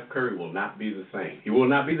 Because Steph Curry will not be the same. He will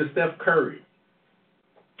not be the Steph Curry.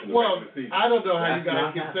 Well, I don't know how you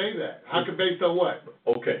guys can say that. How can based on what?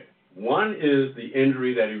 Okay. One is the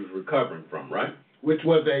injury that he was recovering from, right? Which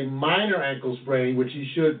was a minor ankle sprain, which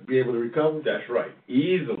he should be able to recover from. That's right.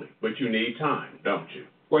 Easily. But you need time, don't you?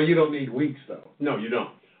 Well, you don't need weeks, though. No, you don't.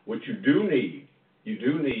 What you do need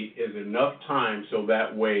is enough time so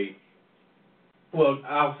that way, well,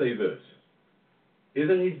 I'll say this.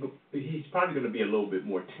 He's probably going to be a little bit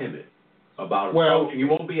more timid about approaching. He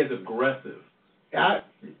won't be as aggressive.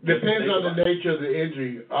 Depends on the nature of the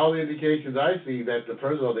injury. All the indications I see that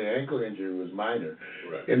first of all, the ankle injury was minor.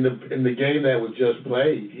 Right. In the game that was just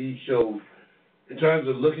played, he showed, in terms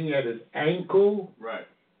of looking at his ankle, right,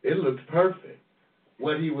 it looked perfect.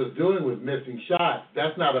 What he was doing was missing shots.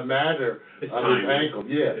 That's not a matter of his ankle.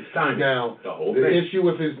 Yeah. It's time. Now, the issue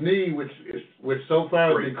with his knee, which so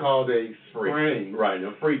far has been called a sprain. Right,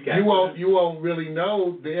 a freak accident. You won't really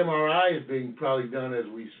know. The MRI is being probably done as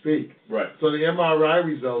we speak. Right. So the MRI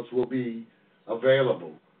results will be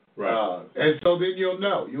available. Right. And so then you'll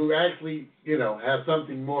know. You'll actually, have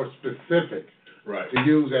something more specific to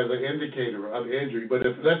use as an indicator of injury. But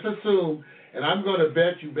let's assume, and I'm going to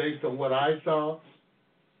bet you based on what I saw,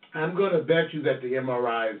 I'm going to bet you that the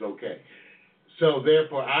MRI is okay. So,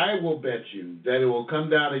 therefore, I will bet you that it will come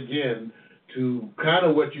down again to kind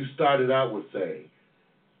of what you started out with saying.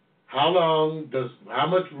 How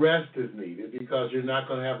much rest is needed? Because you're not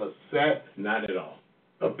going to have a set not at all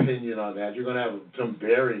opinion on that. You're going to have some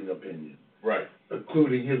varying opinions. Right.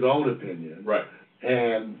 Including his own opinion. Right.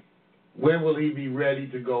 And when will he be ready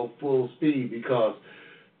to go full speed? Because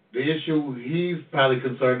the issue he's probably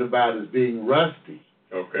concerned about is being rusty.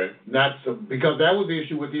 Okay. Because that was the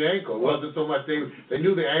issue with the ankle. It wasn't so much they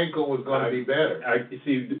knew the ankle was going to be better.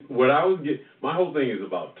 My whole thing is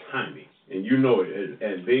about timing, and you know it.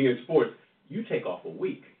 And being in sports, you take off a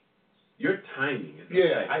week. Your timing is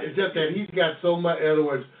it's just that he's got so much. In other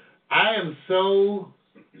words, I am so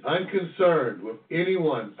unconcerned with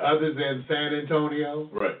anyone other than San Antonio.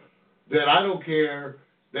 Right. That I don't care.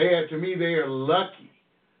 They are lucky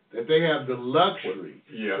that they have the luxury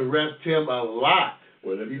to rest him a lot.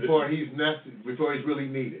 Before he's really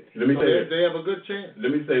needed. Let me say this. They have a good chance.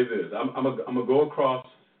 Let me say this. I'm gonna go across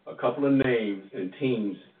a couple of names and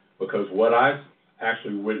teams because what I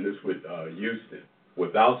actually witnessed with Houston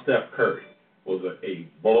without Steph Curry was a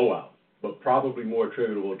blowout, but probably more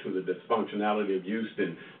attributable to the dysfunctionality of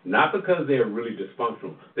Houston. Not because they're really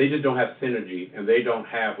dysfunctional. They just don't have synergy and they don't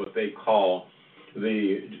have what they call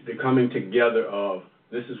the coming together of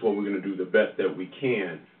this is what we're going to do the best that we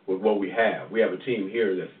can with what we have. We have a team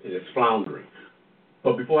here that's floundering.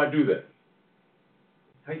 But before I do that,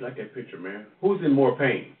 How you like that picture, man? Who's in more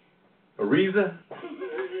pain? Ariza?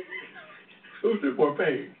 Who's in more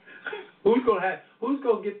pain? Who's gonna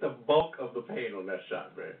get the bulk of the pain on that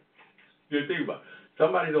shot, man? You think about it.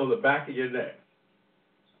 Somebody's on the back of your neck.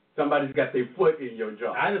 Somebody's got their foot in your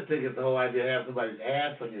jaw. I just think it's the whole idea of having somebody's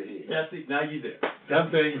ass on your head. That's it. Now you there.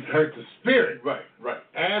 Some things hurt the spirit. Right.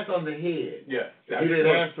 Ass on the head. Yeah. If you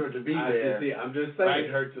didn't ask for it to be there, I'm just saying. might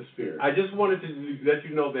hurt the spirit. I just wanted to let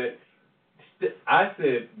you know that I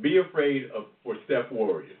said be afraid for Steph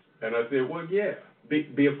Warriors, and I said, well, yeah,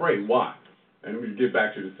 be afraid. Why? And we get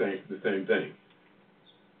back to the same thing.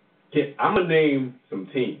 I'm gonna name some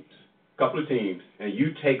teams, a couple of teams, and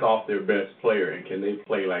you take off their best player, and can they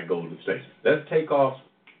play like Golden State? Let's just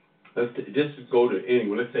go to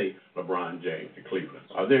anyone. Let's say LeBron James to Cleveland.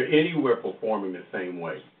 Are they anywhere performing the same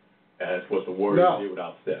way as what the Warriors did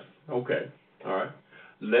without Steph? Okay, all right.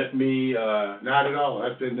 Let me. Not at all.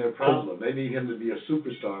 That's been their problem. They need him to be a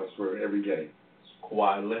superstar for every game.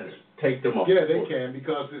 Kawhi Leonard. Take them off. Yeah, they can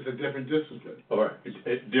because it's a different discipline. All right.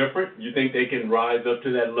 It's different? You think they can rise up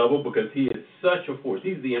to that level because he is such a force?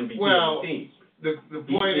 He's the MVP of the team. The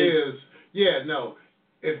point is,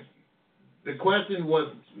 the question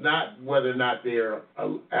was not whether or not they're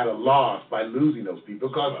at a loss by losing those people,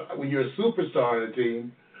 because when you're a superstar in a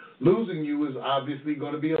team, losing you is obviously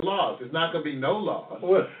going to be a loss. It's not going to be no loss.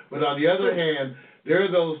 What? But on the other hand, there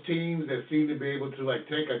are those teams that seem to be able to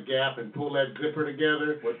take a gap and pull that zipper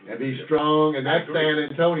together and be strong, and that's San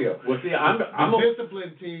Antonio. Well, see,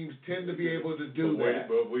 disciplined teams tend to be able to do that.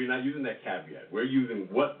 But we're not using that caveat. We're using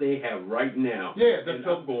what they have right now. Yeah, and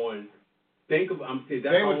so I'm going. Think of. I'm saying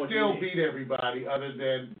that's they would still beat everybody other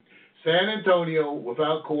than San Antonio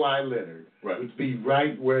without Kawhi Leonard. Right. Would be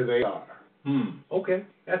right where they are. Okay,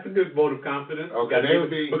 that's a good vote of confidence. Okay, they would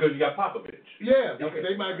be because you got Popovich. Yeah, because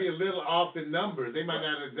they might be a little off in numbers. They might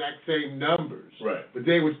not have the exact same numbers. Right. But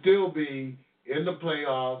they would still be in the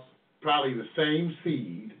playoffs, probably the same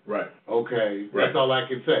seed. Right. Okay. Right. That's all I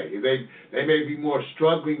can say. They may be more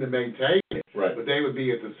struggling to maintain it. Right. But they would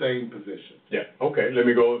be at the same position. Yeah. Okay. Let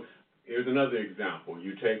me go. Here's another example.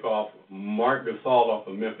 You take off Marc Gasol off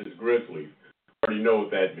the Memphis Grizzlies. You already know what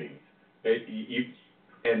that means.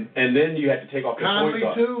 And then you have to take off the Conley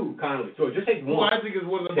too. Conley. So just take one. Who I think is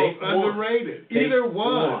one of the most underrated. Either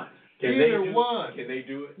one. Either one. Can they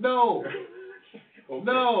do it? No. Okay.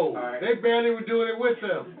 No. Right. They barely were doing it with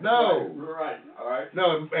them. No. Right. All right.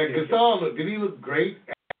 No. And Gasol, did he look great?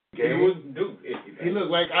 He looked like, he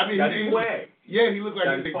looked like he's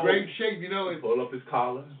in great shape. You know, pull up his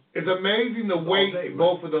collar. It's amazing the weight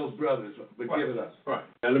both of those brothers would give it up. Right.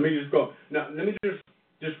 Now let me just go. Now let me just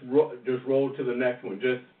roll to the next one.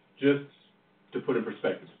 Just to put in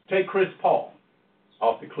perspective. Take Chris Paul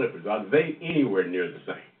off the Clippers. Are they anywhere near the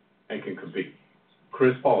same and can compete?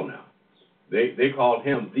 Chris Paul now. They called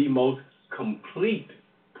him the most complete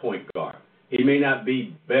point guard. He may not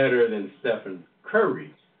be better than Stephen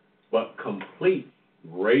Curry, but complete,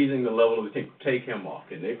 raising the level of the team. Take him off.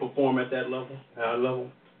 Can they perform at that level, high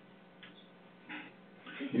level?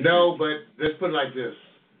 No, but let's put it like this.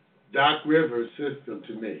 Doc Rivers' system,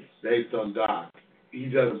 to me, based on Doc, he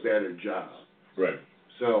does a better job. Right.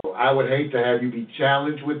 So I would hate to have you be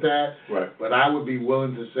challenged with that, right. But I would be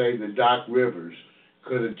willing to say that Doc Rivers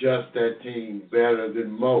could adjust that team better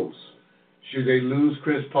than most. Should they lose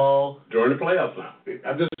Chris Paul? During the playoffs now.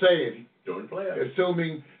 I'm just saying. During the playoffs.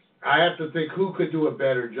 Assuming, I have to think who could do a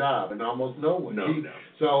better job, and almost no one. No.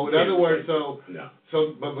 So in other words,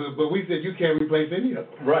 but we said you can't replace any of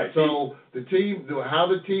them. Right. So the team, how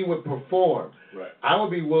the team would perform, right. I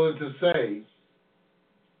would be willing to say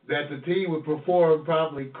that the team would perform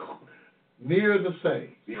probably near the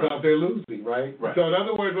same because they're losing, right? So in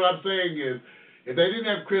other words, what I'm saying is, if they didn't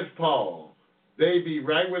have Chris Paul, they'd be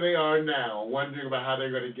right where they are now, wondering about how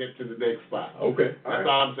they're going to get to the next spot. Okay. That's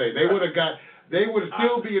all I'm saying. They would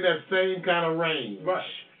still be in that same kind of range. Right.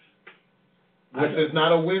 Which is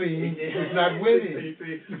not a winning. It's not winning.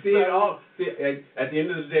 At the end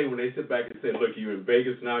of the day, when they sit back and say, look, you're in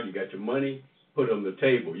Vegas now, you got your money, put it on the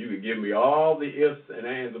table. You can give me all the ifs and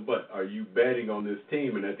ands and buts. Are you betting on this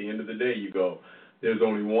team? And at the end of the day, you go, there's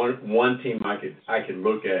only one team I can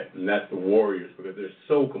look at, and that's the Warriors, because they're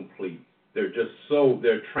so complete. They're just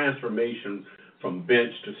their transformation from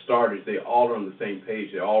bench to starters, they all are on the same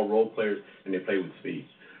page. They're all role players, and they play with speed.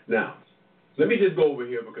 Now, let me just go over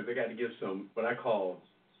here because I got to give some what I call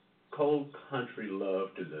cold country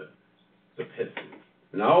love to the Pistons.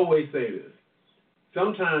 And I always say this.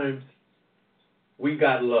 Sometimes we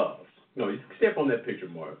got love. No, you step on that picture,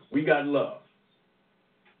 Mark. We got love.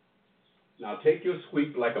 Now take your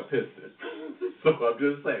squeak like a piston. So I'm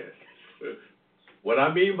just saying. What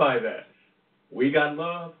I mean by that, We got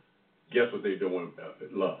Love. Guess what they're doing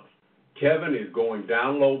with Love? Kevin is going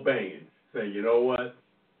down low banging, saying, you know what?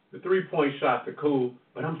 The three-point shots are cool,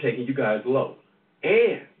 but I'm taking you guys low.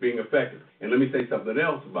 And being effective. And let me say something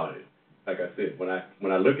else about it. Like I said, when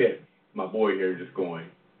I look at my boy here just going,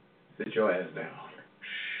 sit your ass down.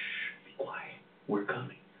 Shh, be quiet. We're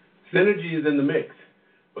coming. Synergy is in the mix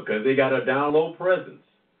because they got a down low presence.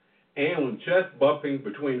 And when chest bumping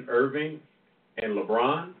between Irving and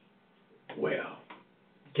LeBron, well,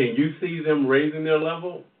 can you see them raising their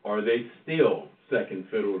level, or are they still second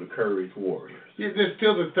fiddle to Curry's Warriors? Yeah, they're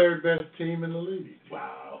still the third best team in the league.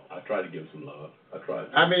 Wow. I tried to give some love.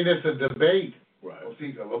 I mean, it's a debate Right.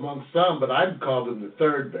 among some, but I'd call them the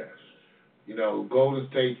third best. You know, Golden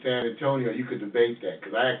State, San Antonio, you could debate that,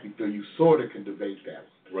 because I actually feel you sort of can debate that.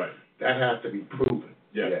 Right. That has to be proven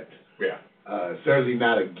yet. Yeah. Certainly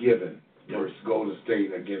not a given versus Golden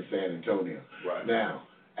State against San Antonio. Right. Now,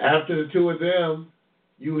 after the two of them,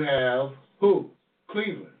 you have who?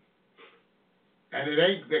 Cleveland. And it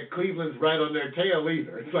ain't that Cleveland's right on their tail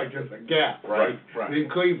either. It's like there's a gap, right? In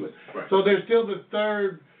Cleveland. Right. So they're still the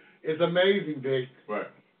third. It's amazing, Vic. Right.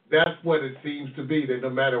 That's what it seems to be, that no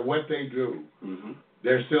matter what they do,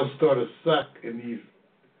 they're still sort of stuck in these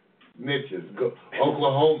niches.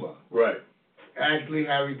 Oklahoma. Right. Actually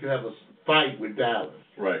having to have a fight with Dallas.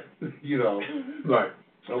 Right. You know. Right.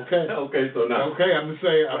 Okay. Okay, so now. Okay, I'm just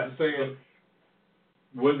saying.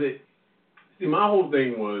 Was it? See, my whole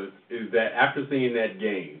thing is that after seeing that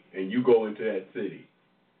game and you go into that city,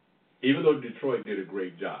 even though Detroit did a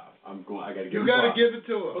great job, I got to give You got to give it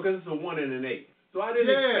to them because it's a 1 and an 8. So I didn't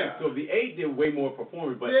expect. So the 8 did way more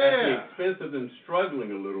performing, but at the expense of them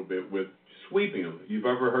struggling a little bit with sweeping them. You've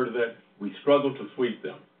ever heard of that? We struggled to sweep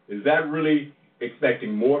them. Is that really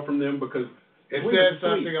expecting more from them? Because it says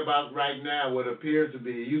something about right now what appears to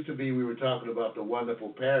be, it used to be we were talking about the wonderful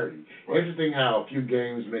parity. Right. Interesting how a few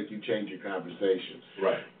games make you change your conversations.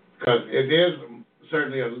 Right. Because it is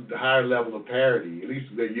certainly a higher level of parity, at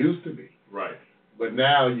least there used to be. Right. But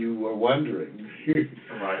now you are wondering,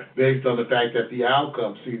 right, based on the fact that the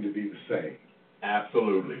outcomes seem to be the same.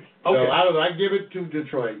 Absolutely. Okay. So I don't know, I give it to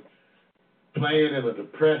Detroit, playing in a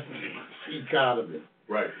depressing economy.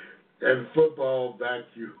 Right. And football back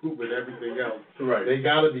you and everything else. Right. They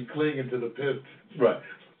got to be clinging to the Pistons. Right.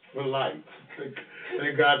 For life.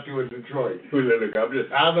 They got you in Detroit. Look,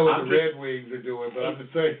 I don't know what the Red Wings are doing, but I'm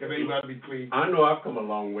just saying they got to be clean. I know I've come a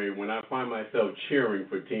long way when I find myself cheering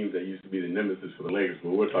for teams that used to be the nemesis for the Lakers,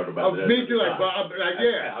 but we'll talk about that. Me too,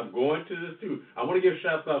 I'm going to this too. I want to give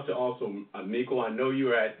shouts out to also Nico. I know you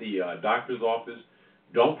are at the doctor's office.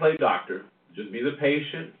 Don't play doctor. Just be the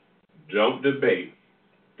patient. Don't debate.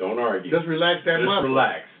 Don't argue. Just relax that muscle.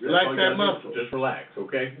 Relax. Relax that muscle. Just relax,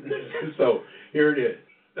 okay? So here it is.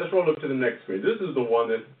 Let's roll up to the next screen. This is the one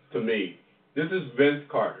that, to me, this is Vince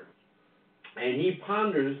Carter. And he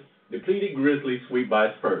ponders depleted Grizzlies sweep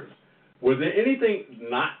by Spurs. Was there anything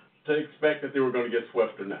not to expect that they were going to get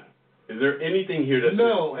swept or not? Is there anything here that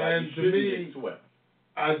no? Like And to me, get swept?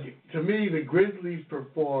 To me, the Grizzlies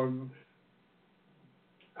performed.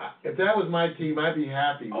 If that was my team, I'd be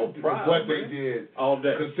happy with what they did all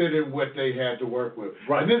day, considering what they had to work with.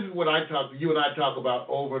 Right. And this is what you and I talk about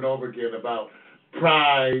over and over again about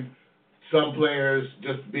pride. Some players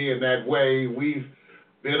just being that way. We've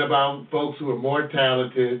been about folks who are more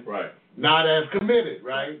talented, right? Not as committed,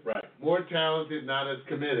 right? Right. More talented, not as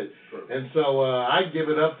committed. True. And so I give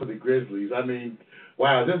it up for the Grizzlies. I mean,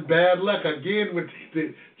 wow, just bad luck again with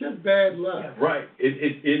just bad luck. Right.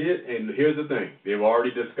 It is, and here's the thing. They've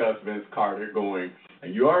already discussed Vince Carter going,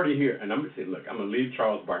 and you already hear, and I'm going to say, look, I'm going to leave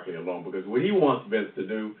Charles Barkley alone because what he wants Vince to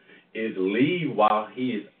do is leave while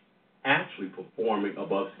he is actually performing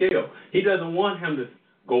above scale. He doesn't want him to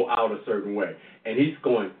go out a certain way. And he's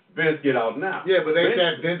going, Vince, get out now. Yeah, but ain't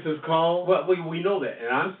that Vince's call? Well, we know that. And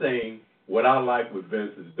I'm saying what I like what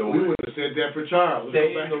Vince is doing. We would have said that for Charles.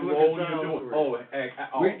 Stay in the role you're doing.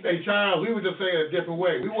 Hey, Charles, we were just saying it a different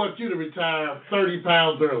way. We want you to retire 30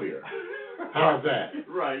 pounds earlier. How's that?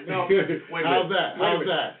 Right. No, How's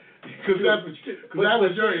that? Because that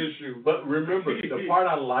was your issue. But remember, the part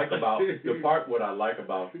I like about what I like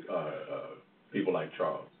about people like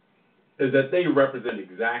Charles is that they represent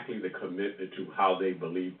exactly the commitment to how they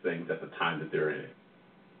believe things at the time that they're in it.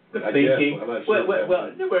 The thinking.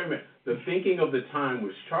 Wait a minute. The thinking of the time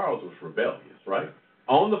was Charles was rebellious, right?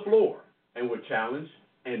 On the floor and would challenge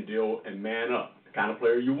and deal and man up, the kind of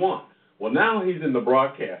player you want. Well, now he's in the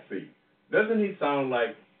broadcast seat. Doesn't he sound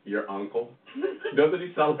like your uncle? Doesn't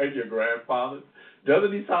he sound like your grandfather?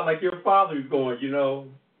 Doesn't he sound like your father who's going,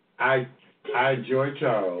 I enjoy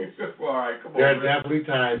Charles. All right, come on. There are man. definitely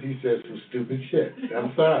times he says some stupid shit.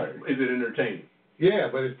 I'm sorry. Is it entertaining? Yeah,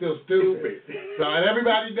 but it's still stupid. So, and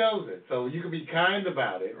everybody knows it. So you can be kind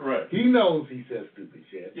about it. Right. He knows he says stupid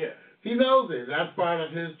shit. Yeah. He knows it. That's part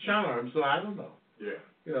of his charm. So I don't know. Yeah.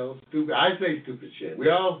 You know, stupid. I say stupid shit. We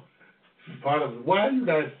all part of. Why are you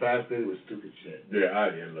guys fascinated with stupid shit? Yeah,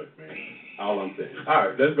 look, man. All I'm saying. All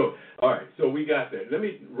right, let's go. All right, so we got that. Let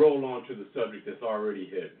me roll on to the subject that's already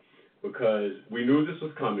hit, because we knew this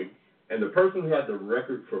was coming, and the person who had the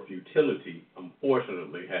record for futility,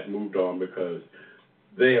 unfortunately, has moved on, because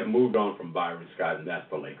they have moved on from Byron Scott, and that's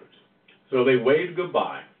the Lakers. So they waved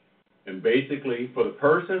goodbye, and basically, for the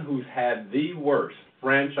person who's had the worst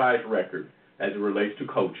franchise record as it relates to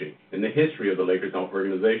coaching in the history of the Lakers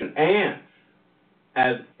organization, and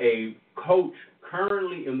as a coach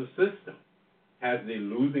currently in the system, has the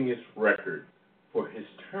losingest record for his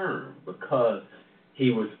term, because he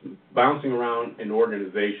was bouncing around in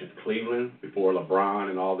organizations, Cleveland, before LeBron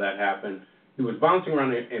and all that happened. He was bouncing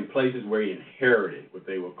around in places where he inherited what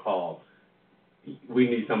they would call, we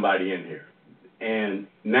need somebody in here. And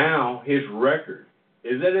now his record,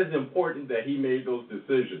 is that as important that he made those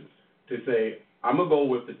decisions to say, I'm going to go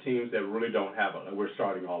with the teams that really don't have it, and we're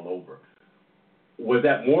starting all over? Was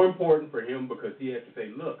that more important for him because he had to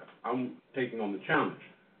say, look, I'm taking on the challenge?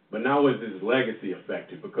 But now is his legacy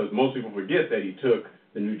affected? Because most people forget that he took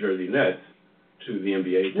the New Jersey Nets to the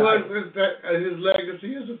NBA title. Well, his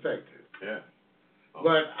legacy is affected. Yeah. Oh.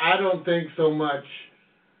 But I don't think so much.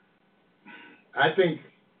 I think,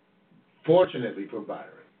 fortunately for Byron,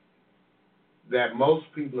 that most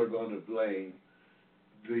people are going to blame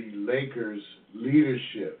the Lakers'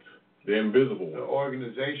 leadership. The invisible one. The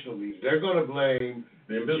organizational leaders. They're going to blame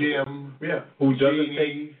the invisible. Jim. Yeah. Who doesn't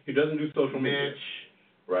Jeannie, he doesn't do social media. Mitch.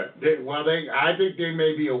 Right. I think they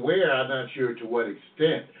may be aware. I'm not sure to what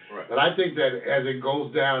extent. Right. But I think that as it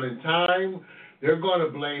goes down in time, they're going to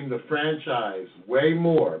blame the franchise way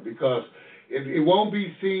more, because it won't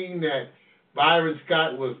be seen that Byron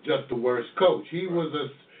Scott was just the worst coach. He was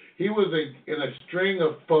in a string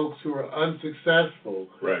of folks who were unsuccessful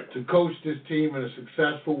to coach this team in a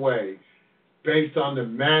successful way based on the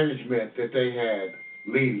management that they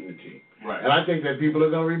had leading the team. Right. And I think that people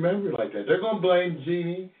are going to remember it like that. They're going to blame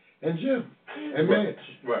Jeannie and Jim and Mitch.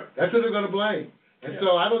 Right. That's what they're going to blame. And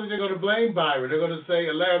so I don't think they're going to blame Byron. They're going to say,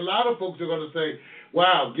 a lot of folks are going to say,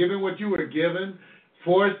 wow, given what you were given,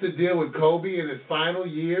 forced to deal with Kobe in his final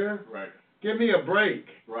year, give me a break.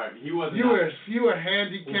 Right. He wasn't. You were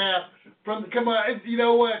handicapped from. Come on, you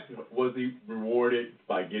know what? Was he rewarded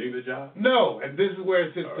by getting the job? No, and this is where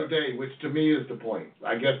it sits today, which to me is the point.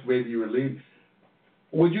 I guess maybe you were leading.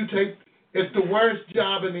 Would you take? It's the worst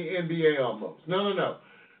job in the NBA almost. No.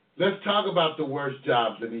 Let's talk about the worst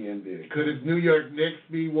jobs in the NBA. Could it New York Knicks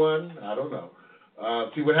be one? I don't know.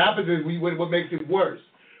 See, what happens is what makes it worse.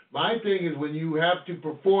 My thing is when you have to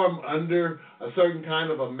perform under a certain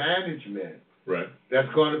kind of a management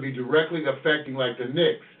that's going to be directly affecting, like the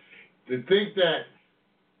Knicks. To think that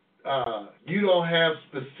you don't have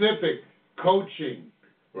specific coaching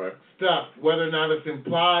stuff, whether or not it's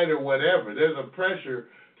implied or whatever, there's a pressure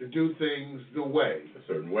to do things the way. A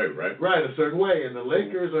certain way, right? Right, a certain way. And the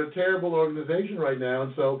Lakers are a terrible organization right now,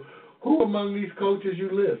 and so who among these coaches you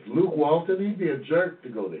list? Luke Walton, he'd be a jerk to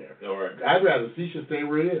go there. All right. I'd rather see should stay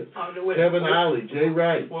where he is. Kevin Ollie, Jay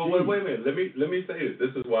Wright. Well, wait a minute. Let me say this.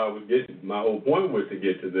 This is why I was getting. My whole point was to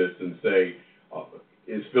get to this and say,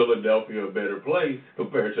 is Philadelphia a better place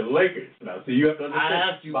compared to the Lakers? Now, see, you have to understand. I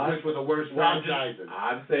asked you which were the worst franchises.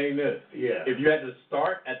 I'm saying this. Yeah. If you had to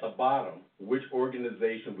start at the bottom, which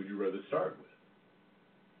organization would you rather start with?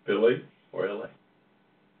 Philly or LA?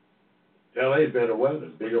 LA's better weather,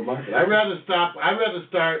 bigger market. I'd rather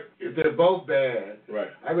start, if they're both bad,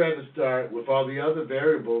 I'd rather start with all the other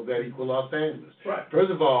variables that equal Los Angeles. Right. First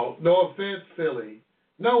of all, no offense, Philly,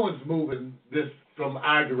 no one's moving this from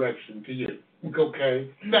our direction to you. Okay?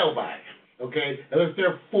 Nobody. Okay? Unless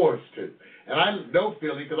they're forced to. And I know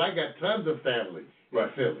Philly because I got tons of family in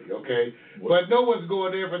Philly, okay? But no one's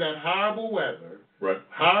going there for that horrible weather,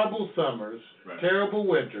 horrible summers, terrible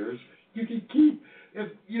winters. You can keep...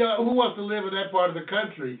 who wants to live in that part of the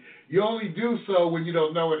country? You only do so when you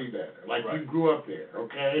don't know any better. Like you grew up there,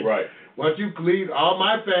 okay? Right. Once you leave, all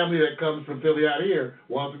my family that comes from Philly out here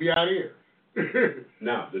wants to be out here.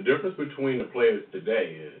 Now, the difference between the players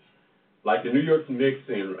today is, like the New York Knicks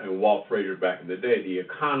and Walt Frazier back in the day, the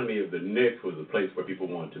economy of the Knicks was the place where people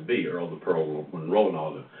wanted to be, Earl the Pearl Monroe and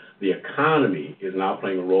all that. The economy is now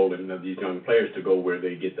playing a role in these young players to go where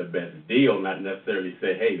they get the best deal, not necessarily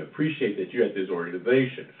say, hey, appreciate that you're at this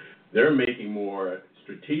organization. They're making more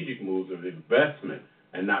strategic moves of investment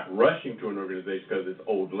and not rushing to an organization because it's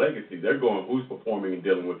old legacy. They're going, who's performing and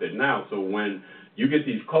dealing with it now? So when you get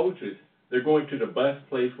these coaches, they're going to the best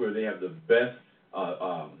place where they have the best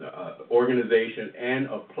organization and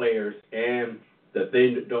of players, and that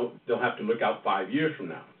they don't have to look out 5 years from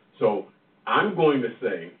now. So I'm going to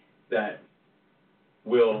say that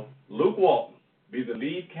will Luke Walton be the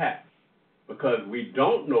lead cat? Because we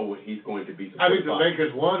don't know what he's going to be. I think the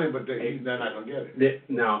Lakers want him, but they're not going to get it.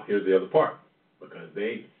 Now, here's the other part. Because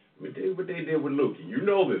they did what they did with Luke. You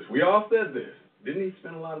know this. We all said this. Didn't he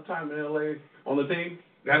spend a lot of time in L.A. on the team?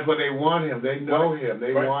 That's what they want him. They know him.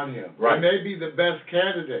 They want him. Right. He may be the best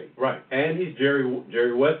candidate. Right. And he's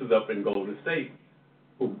Jerry West is up in Golden State.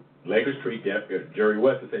 Who Lakers treat Jerry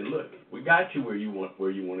West and say, look, we got you where you want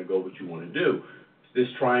to go, what you want to do. It's this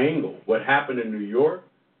triangle. What happened in New York,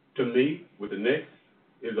 to me, with the Knicks,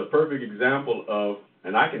 is a perfect example of,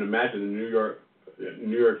 and I can imagine New York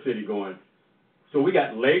City going, so we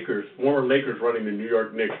got former Lakers running the New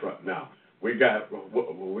York Knicks right now. We got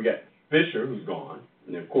Fisher, who's gone,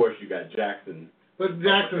 and of course you got Jackson. But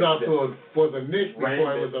Jackson also for the Knicks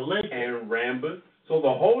before it was the Lakers. And Rambis. So the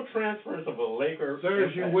whole transference of a Laker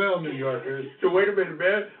serves you well, New Yorkers. So wait a minute,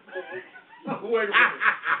 man. Wait a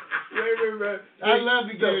minute, man. I love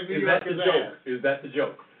to get New Yorkers ass. Is that the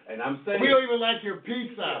joke? And I'm saying we don't even like your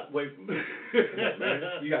pizza. Wait, man.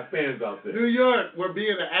 You got fans out there. New York, we're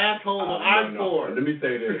being an asshole to I-4. No. Let me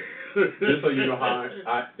say this, just so you know how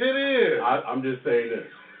it is. I'm just saying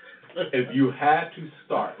this. If you had to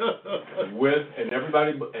start with, and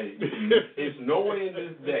everybody, it's no way in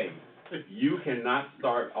this day you cannot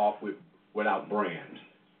start off without brand.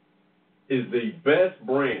 Is the best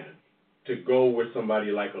brand to go with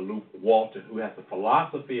somebody like a Luke Walton, who has the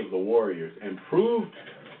philosophy of the Warriors and proved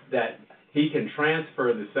that he can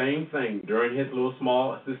transfer the same thing during his little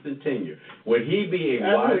small assistant tenure. Would he be a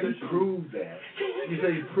wiser? He proved that. You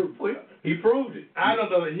say he proved it. He proved it. I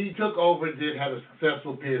don't know that he took over and did have a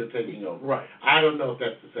successful period of taking over. Right. I don't know if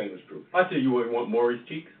that's the same as proving. I tell you what, you want Maurice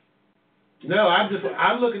Cheeks? No,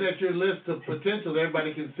 I'm looking at your list of potential.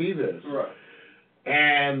 Everybody can see this. Right.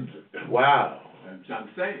 And wow. I'm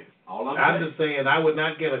saying. I'm just saying I would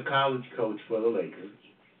not get a college coach for the Lakers.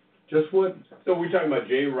 Just wouldn't. So we're talking about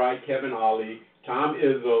Jay Wright, Kevin Ollie, Tom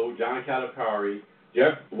Izzo, John Calipari,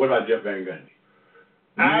 what about Jeff Van Gundy?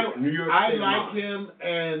 I like him,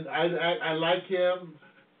 and I like him,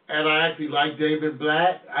 and I actually like David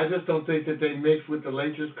Blatt. I just don't think that they mix with the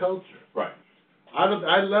Lakers culture. Right.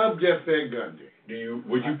 I love Jeff Van Gundy.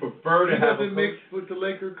 Would you prefer to have a coach? Mix with the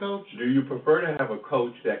Laker culture? Do you prefer to have a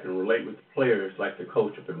coach that can relate with the players like the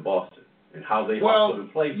coach up in Boston and how they hustle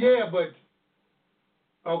and play? Yeah, but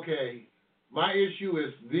okay. My issue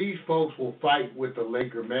is these folks will fight with the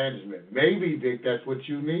Laker management. Maybe that's what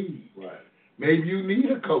you need. Right. Maybe you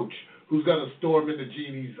need a coach who's going to storm into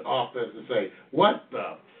Genie's office and say, "What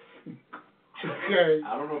the?" Okay.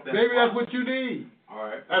 I don't know if that's maybe that's what you need. All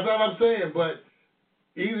right. That's all I'm saying. But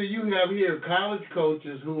either you have here college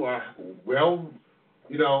coaches who are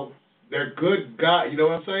they're good guys. You know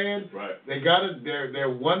what I'm saying? Right. They're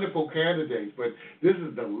wonderful candidates. But this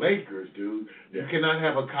is the Lakers, dude. Yeah. You cannot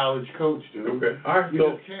have a college coach, dude. Okay. All right.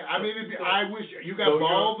 You just can't. I mean, I wish you got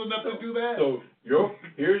balls enough to do that. So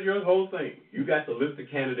here's your whole thing. You got the list of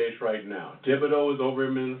candidates right now. Thibodeau is over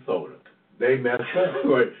in Minnesota. They messed up.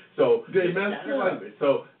 Right. So they messed up.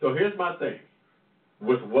 So here's my thing.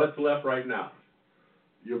 With what's left right now,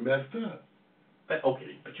 you're messed up.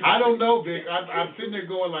 Okay, but I don't know, Vic. I'm sitting there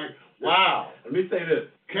going like, wow. Let me say this.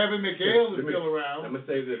 Kevin McHale is still around. I'm gonna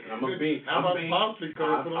say this. I'm gonna be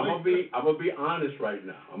honest right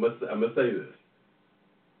now. I'm gonna say this,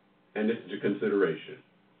 and this is your consideration.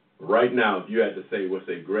 Right now, if you had to say what's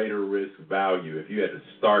a greater risk value, if you had to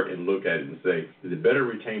start and look at it and say, is it better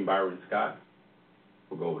to retain Byron Scott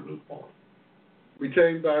or go with Luke Walton?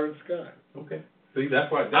 Retain Byron Scott. Okay. See,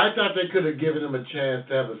 that's why. I thought they could have given him a chance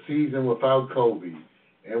to have a season without Kobe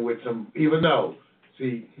and with some, even though,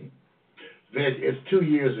 see, it's 2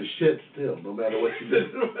 years of shit still, no matter what you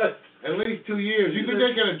do. At least 2 years. You think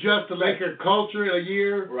they can adjust the Laker culture in a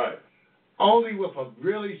year? Right. Only with a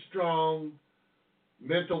really strong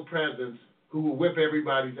mental presence who will whip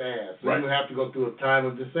everybody's ass. So you have to go through a time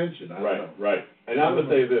of dissension. Right. And I'm going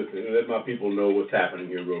to say this, and let my people know what's happening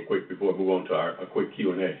here real quick before we move on to a quick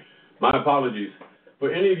Q&A. My apologies.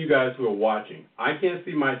 For any of you guys who are watching, I can't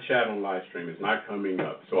see my chat on live stream. It's not coming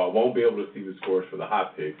up, so I won't be able to see the scores for the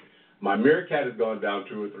hot picks. My Meerkat has gone down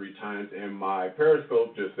 2 or 3 times, and my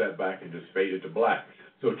Periscope just sat back and just faded to black.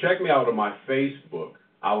 So check me out on my Facebook.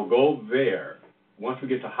 I will go there once we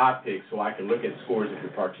get to hot picks so I can look at scores if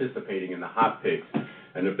you're participating in the hot picks.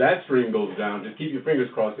 And if that stream goes down, just keep your fingers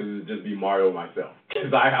crossed because it'll just be Mario and myself.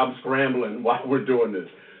 Because I'm scrambling while we're doing this.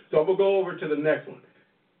 So I'm going to go over to the next one.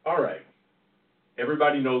 All right.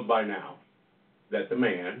 Everybody knows by now that the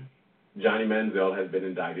man, Johnny Manziel, has been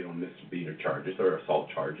indicted on misdemeanor charges or assault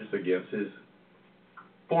charges against his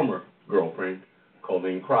former girlfriend,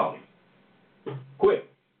 Colleen Crowley. Quick,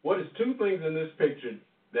 what is two things in this picture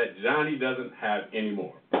that Johnny doesn't have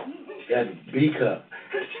anymore? That B-cup.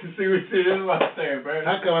 See this is what I'm saying, man.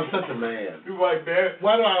 How come I'm such a man? You right, man.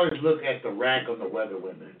 Why do I always look at the rack on the weather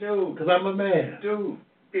women? Dude. Because I'm a man. Dude.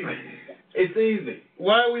 It's easy.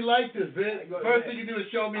 Why are we like this, Vince? First thing you do is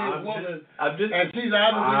show me a woman, I'm just, and she's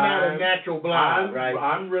obviously not a natural blonde, right?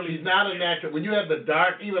 I'm really. She's not a natural. When you have the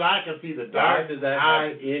dark, even I can see the Why dark. does that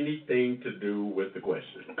have anything to do with the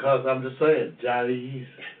question? Because I'm just saying, Johnny,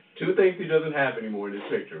 Two things he doesn't have anymore in this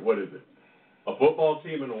picture. What is it? A football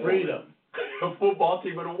team and a woman. freedom. A football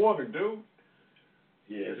team and a woman, dude.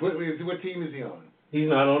 Yes. What team is he on? He's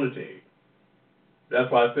not on the team.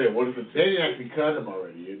 That's why I said, what is the team? They didn't actually cut him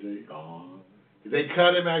already, did they? Gone. Did they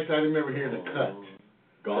cut him? Actually, I didn't remember hearing the cut.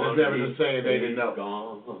 Gone. I just never just saying they didn't know.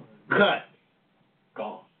 Gone. Cut.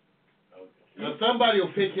 Gone. Now somebody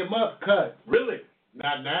will pick him up. Cut. Really?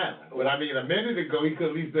 Not now. But I mean, a minute ago, he could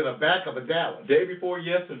at least been a backup in Dallas. Day before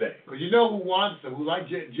yesterday. Because you know who wants him, who like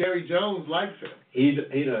Jerry Jones likes him. He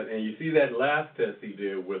does, and you see that last test he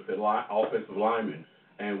did with the offensive lineman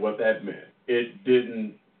and what that meant. It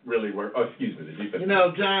didn't really work. Oh, excuse me, the defense. You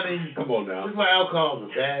know, Johnny. Come on now. This is why alcohol's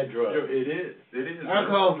a bad drug. It is. It is.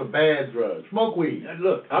 Alcohol's a bad drug. Smoke weed.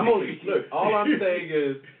 Look, all I'm saying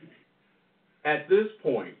is, at this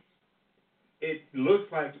point, it looks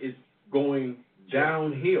like it's going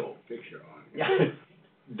downhill. Picture on.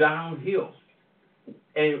 Downhill.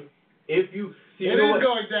 And if you see, it is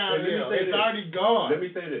going downhill. It's already gone. Let me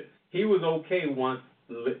say this. He was okay once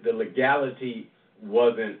the legality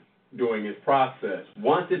wasn't doing its process.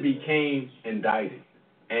 Once it became indicted,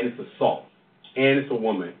 and it's assault, and it's a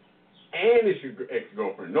woman, and it's your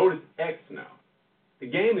ex-girlfriend. Notice ex now. The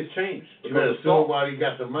game has changed. You better sue while you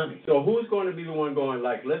got the money. So who's going to be the one going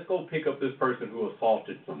like, let's go pick up this person who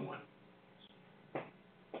assaulted someone?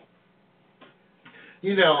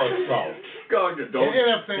 You know, assault. God, you don't.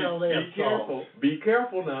 NFL, they be assault. careful. Be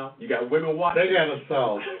careful now. You got women watching. They got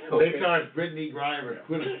assault. Okay. They charged Brittany Griner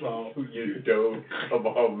with assault. You dude. Come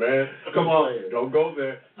on, man. Come on. Don't go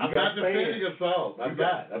there. I'm not defending assault. I'm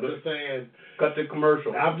not. I'm just saying. Cut the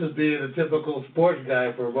commercial. I'm just being a typical sports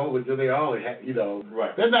guy for a moment. So they all,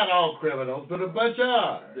 right. They're not all criminals, but a bunch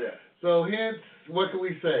are. Yeah. So hence, what can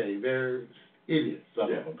we say? They're idiots,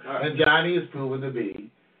 some of them. Right. And Johnny is proven to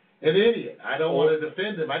be an idiot. I don't want to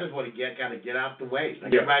defend him. I just want to get out the way,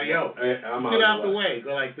 like everybody else. I'm get out the way.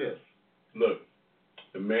 Go like this. Look,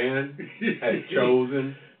 the man has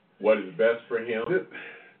chosen what is best for him,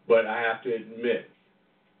 but I have to admit,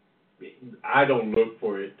 I don't look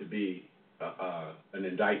for it to be an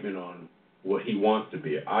indictment on what he wants to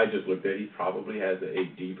be. I just looked at he probably has a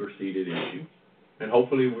deeper-seated issue. And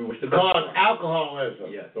hopefully we wish the best. Called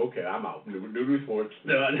alcoholism. Yes, okay, I'm out. New sports.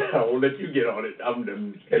 No, I won't let you get on it.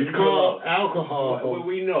 It's called alcohol. Well,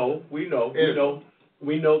 we know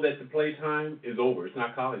that the playtime is over. It's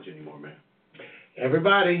not college anymore, man.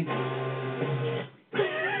 Everybody.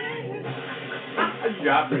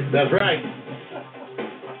 Got me. That's right.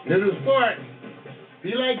 This is sport.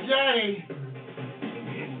 Be like Johnny.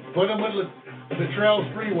 Put him with Latrell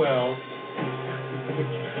Sprewell.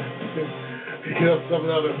 Pick up some of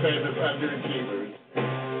the other famous underachievers.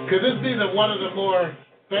 Could this be one of the more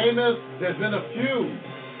famous? There's been a few.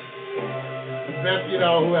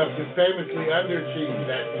 Who have just famously underachieved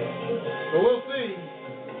that. But we'll see.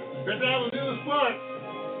 Bet down to do the sport.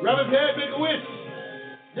 Rub his head, make a wish.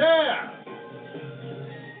 Yeah.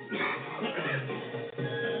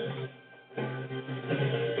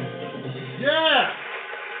 Yeah.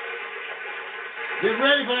 Get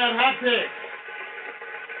ready for that hot pick.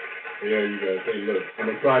 Yeah, you guys. Hey, look, I'm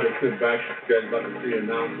going to try to sit back. You guys about to see an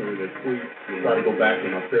announcement in the tweet. I'm try to go back to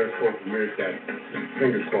my Periscope and Meerkat.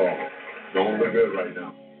 Fingers crossed. Don't look good right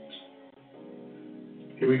now.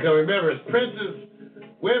 Here we go. Remember, it's Prince's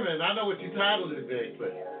Women. I know what you titled it, Vic,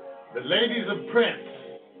 but The Ladies of Prince.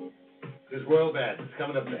 This World Band is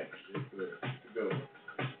coming up next. Good.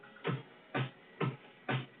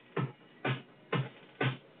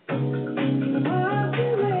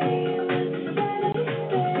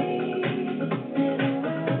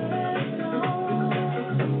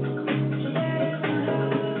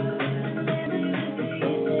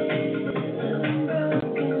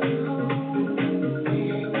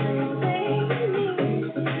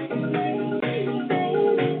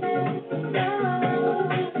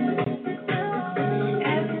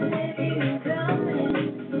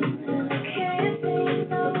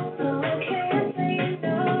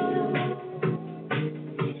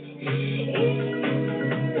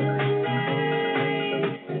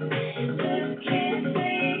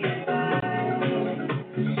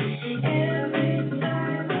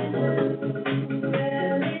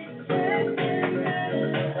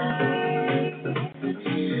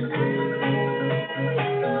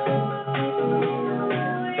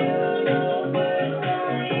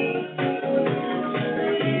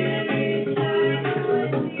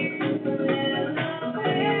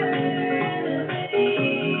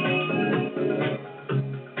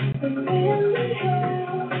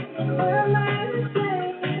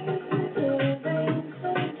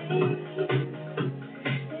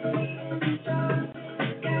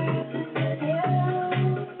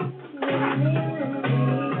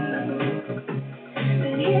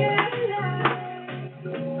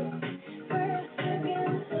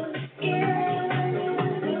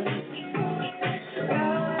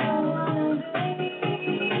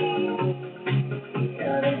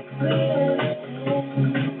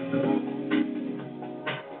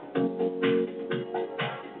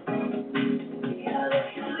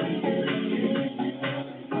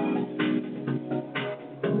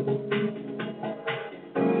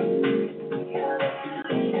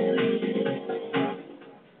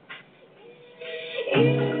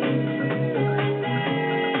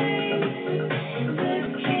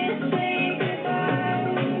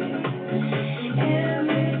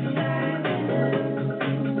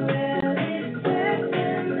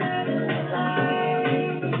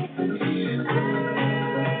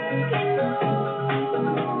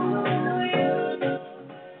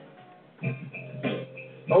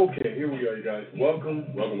 guys. Welcome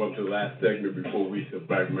to the last segment before we sit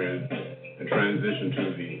back, man, and transition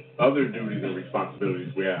to the other duties and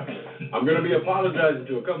responsibilities we have. I'm going to be apologizing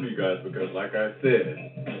to a couple of you guys because, like I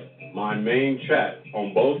said, my main chat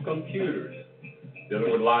on both computers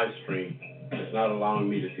dealing with live stream is not allowing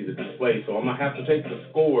me to see the display, so I'm going to have to take the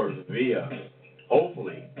scores via,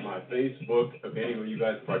 hopefully, my Facebook, if any of you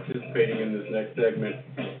guys participating in this next segment,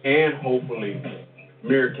 and hopefully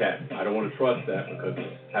Meerkat. I don't want to trust that because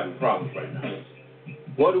it's having problems right now.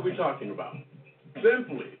 What are we talking about?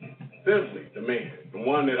 Simply, the man, the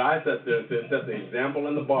one that I set the example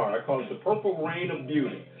in the bar. I call it the purple rain of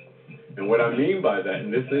beauty. And what I mean by that,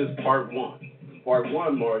 and this is part one. Part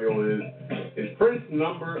one, Mario, is Prince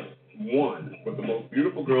number one with the most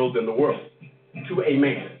beautiful girls in the world to a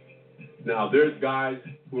man. Now, there's guys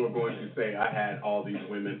who are going to say I had all these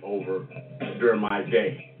women over during my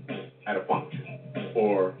day at a function,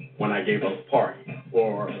 or when I gave a party,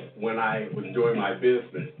 or when I was doing my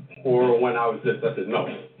business, or when I was this. I said, no,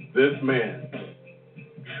 this man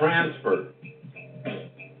transferred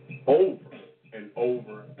over and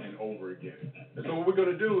over and over again. And so what we're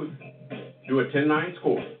going to do is do a 10-9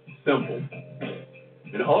 score, simple.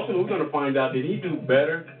 And ultimately, we're going to find out, did he do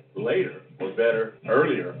better later, or better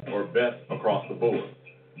earlier, or best across the board?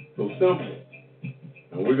 So simple.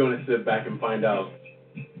 And we're going to sit back and find out,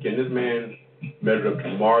 can this man measure up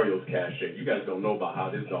to Mario's cachet? You guys don't know about how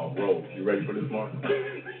this dog rolls. You ready for this, Mario?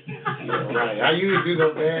 Yeah, right. I usually do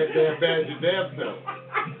no bad stuff.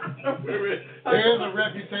 There's a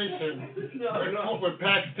reputation with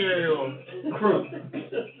Pack Stereo crew.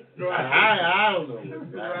 I don't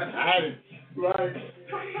know. Right.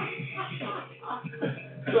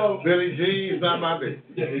 So Billy Jean's not my bitch.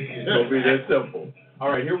 It's going to be that simple. All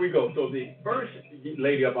right, here we go. So the first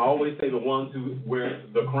lady up, I always say the ones who wear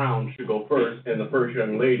the crown should go first, and the first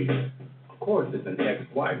young lady, of course, is an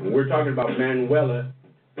ex-wife. And we're talking about Manuela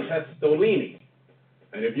Testolini.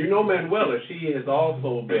 And if you know Manuela, she has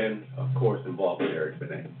also been, of course, involved with Eric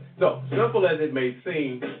Benet. So, simple as it may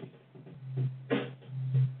seem,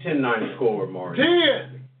 10-9 score, Mario.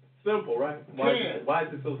 10! Simple, right? Why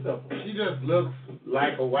is it so simple? She just looks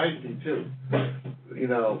like a wifey, too. You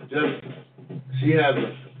know, she has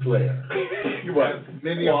a flair. You right.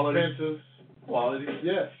 Many offenses. Quality.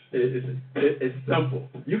 Yes. It's simple.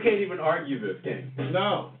 You can't even argue this, can you?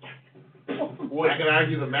 No. I can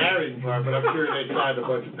argue the marrying part, but I'm sure they signed a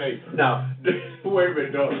bunch of papers. Now, wait a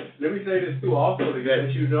minute, no. Let me say this, too, also, to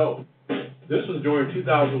let you know. This was during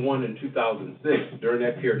 2001 and 2006, during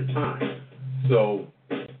that period of time. So,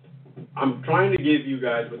 I'm trying to give you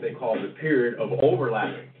guys what they call the period of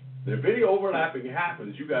overlapping. If any overlapping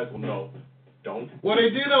happens, you guys will know. Don't. Well,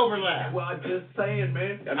 they did overlap. Well, I'm just saying,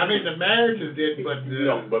 man. I mean, the marriages did, but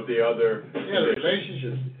no, but the other. Yeah, the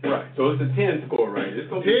relationships. Right. So it's a 10 score, right? It's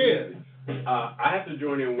gonna 10. Be 10. I have to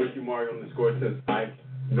join in with you, Mario, on the score since I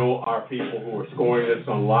know our people who are scoring this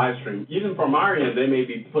on live stream. Even from our end, they may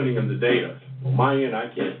be putting in the data. On my end, I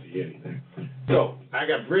can't see anything. So I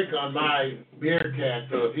got Brick on my Meerkat,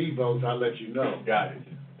 so if he votes, I'll let you know. Got it.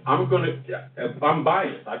 I'm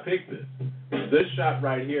biased. I picked this. This shot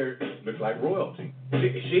right here looks like royalty.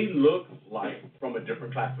 She looks like from a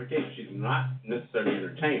different classification. She's not necessarily an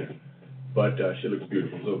entertainer, but she looks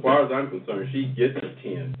beautiful. So as far as I'm concerned, she gets a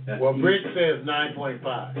 10. Well, Brick says 9.5.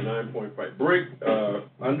 9.5. Brick,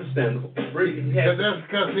 understandable. Brick, that's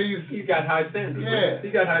because he's got high standards. Yeah. Right?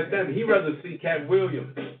 He's got high standards. He'd rather see Cat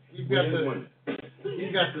Williams. He's got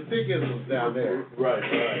the thickisms down there. Right.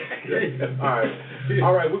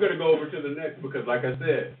 All right, we're going to go over to the next because, like I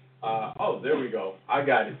said, there we go. I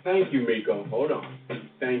got it. Thank you, Miko. Hold on.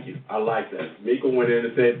 Thank you. I like that. Miko went in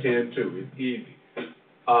and said 10 too. It's easy.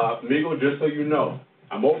 Miko, just so you know,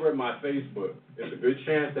 I'm over at my Facebook. There's a good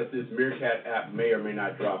chance that this Meerkat app may or may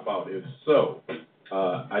not drop out. If so,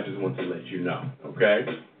 I just want to let you know. Okay?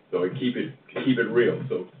 So keep it real.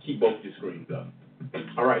 So keep both your screens up.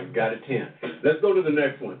 All right, got a 10. Let's go to the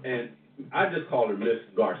next one. And I just call her Miss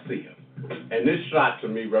Garcia. And this shot to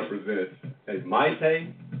me represents as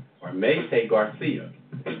Maite or Mayte Garcia.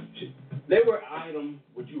 They were items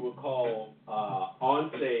what you would call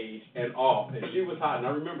on stage and off. And she was hot. And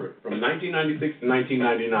I remember it from 1996 to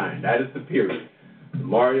 1999. That is the period.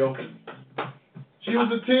 Mario. She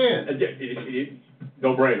was a 10.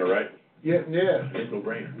 No brainer, right? Yeah. It's no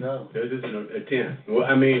brainer. No. There's just a 10. Well,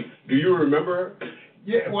 I mean, do you remember her?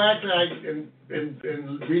 Yeah, well, actually,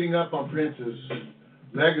 in reading up on Prince's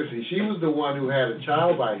legacy, she was the one who had a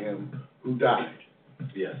child by him who died.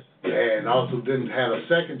 Yes. And also didn't have a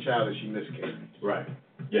second child that she miscarried. Right.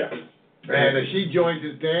 Yeah. And she joined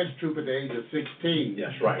his dance troupe at the age of 16.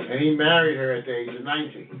 That's right. And he married her at the age of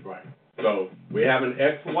 19. Right. So we have an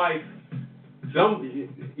ex-wife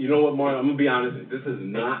You know what, Mark? I'm gonna be honest. This is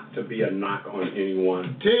not to be a knock on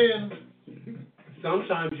anyone. 10.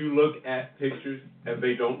 Sometimes you look at pictures and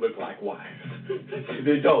they don't look like wives.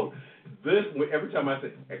 They don't. Every time I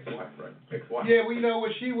say ex-wife, right? Ex-wife. Yeah, well, you know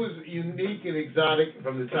what? She was unique and exotic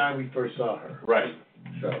from the time we first saw her. Right.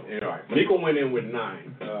 So. All right. Miko went in with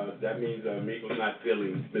 9. That means Miko's not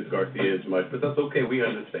feeling Ms. Garcia as much, but that's okay. We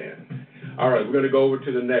understand. All right, we're going to go over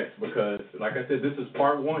to the next because, like I said, this is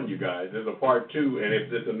part 1, you guys. There's a part 2, and if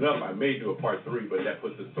there's enough, I may do a part 3, but that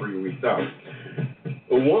puts us 3 weeks out.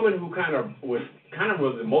 A woman who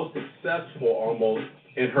was the most successful almost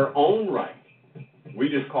in her own right. We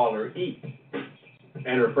just call her E.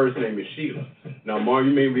 And her first name is Sheila. Now, Mar,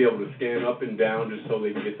 you may be able to scan up and down just so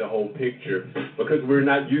they can get the whole picture because we're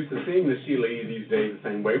not used to seeing the Sheila E these days the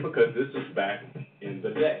same way because this is back in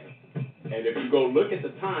the day. And if you go look at the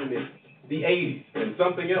time, it's the 80s and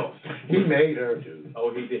something else. He made her, dude.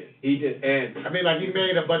 Oh, he did. He did. And I mean, like, he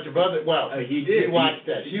made a bunch of other, he did. You watched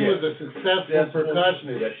that. She was a successful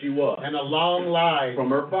percussionist. Yes, she was. And a long line. From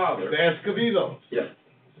her father. The Escobedos. Yes.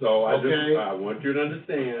 So I want you to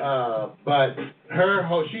understand. But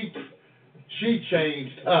she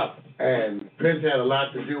changed up, and Prince had a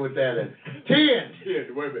lot to do with that. And 10.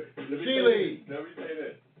 Yeah, wait a minute. Let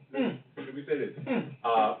me say this.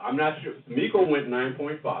 I'm not sure. Miko went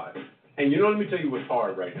 9.5. And let me tell you what's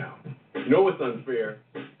hard right now. You know what's unfair?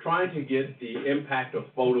 Trying to get the impact of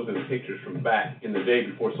photos and pictures from back in the day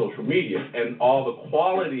before social media and all the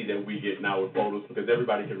quality that we get now with photos because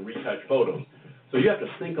everybody can retouch photos. So you have to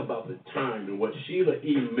think about the time and what Sheila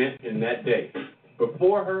E. meant in that day.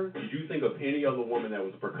 Before her, did you think of any other woman that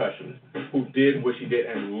was a percussionist who did what she did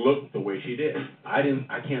and looked the way she did? I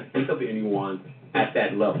can't think of anyone at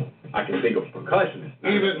that level. I can think of percussionists.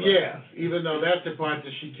 Even though that's the part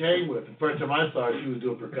that she came with. The first time I saw her, she was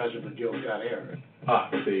doing percussion for Gil Scott-Heron.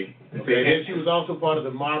 See. Okay, and she was also part of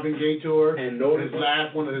the Marvin Gaye tour. And notice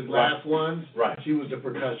one of his last ones. Right. She was the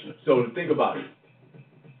percussionist. So think about it.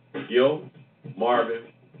 Gil, Marvin,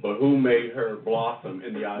 but who made her blossom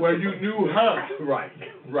in the eyes? Well, you knew her. Right.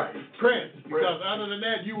 Prince. Because other than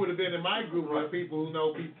that, you would have been in my group with people who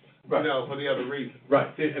know people. Right. For the other reason. Right.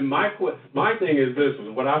 And my thing is this: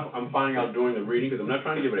 what I'm finding out doing the reading, because I'm not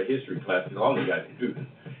trying to give it a history class, because all you guys can do this,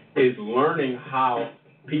 is learning how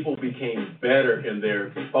people became better in their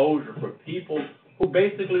exposure for people who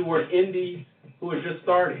basically were indies who were just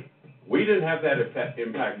starting. We didn't have that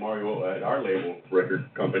impact, Mario, at our label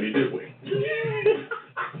record company, did we?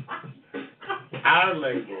 Our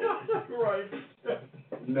label. Right.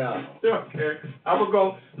 No. Okay. I would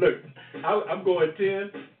go. Look, I'm going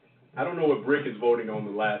 10. I don't know what Brick is voting on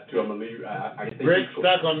the last two. I'm gonna leave. I think Brick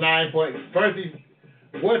stuck on 9 point. First,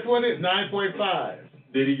 what's one is 9.5.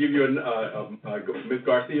 Did he give you a Miss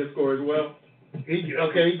Garcia score as well? He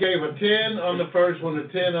gave a 10 on the first one, a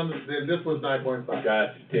 10 on then this was 9.5.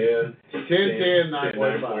 Got you. 10,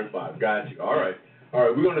 9.5. Got you. All right.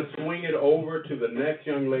 We're gonna swing it over to the next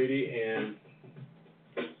young lady, and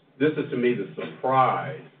this is to me the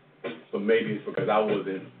surprise. So maybe it's because I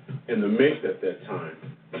wasn't in the mix at that time.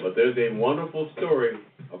 But there's a wonderful story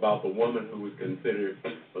about the woman who was considered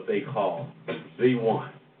what they call the one,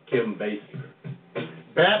 Kim Basinger.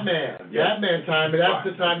 Batman. Yeah. Batman time. And that's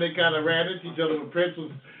the time they kind of ran into each other when Prince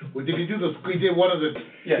was. Did he do the? He did one of the.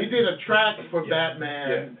 Yeah. He did a track for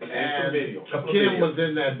Batman, and Kim was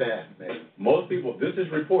in that Batman. Most people. This is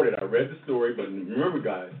reported. I read the story, but remember,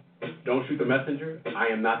 guys, don't shoot the messenger. I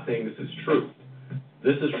am not saying this is true.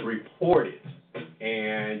 This is reported,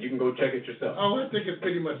 and you can go check it yourself. Oh, I think it's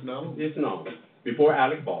pretty much known. It's known. Before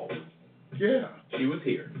Alec Baldwin. Yeah. She was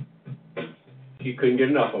here. She couldn't get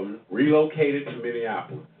enough of him. Relocated to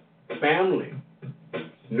Minneapolis. Family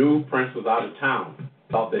knew Prince was out of town.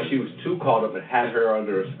 Thought that she was too caught up and had her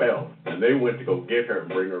under a spell. And they went to go get her and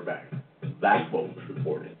bring her back. That's what was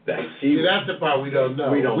reported. That's the part we don't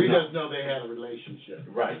know. We just know they had a relationship.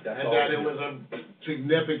 Right. That's and all. And that it was a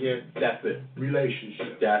significant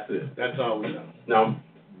relationship. That's it. That's all we know. Now,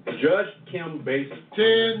 Judge Kim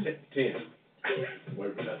Basinger. 10.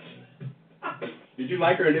 Wait a minute. Did you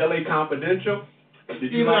like her in L.A. Confidential? I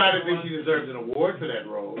didn't think she deserves an award for that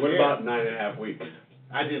role. What about 9.5 Weeks?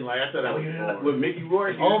 I didn't like. I thought that was boring. With Mickey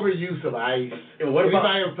Rourke. Overuse of ice. And what about,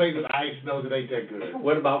 anybody who plays with ice knows it ain't that good.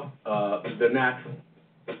 What about The Natural?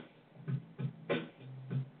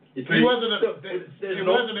 It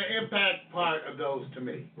wasn't an impact part of those to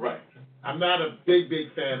me. Right. I'm not a big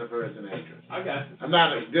fan of her as an actress. I got you. I'm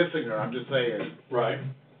not dissing her. I'm just saying. Right.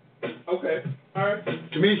 Okay. All right.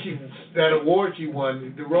 To me, that award she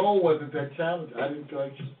won, the role wasn't that challenging. I didn't feel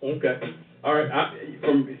like she. Okay. All right.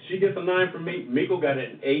 She gets a 9 from me. Miko got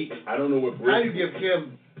an 8. I don't know what. How do you give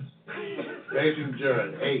Kim?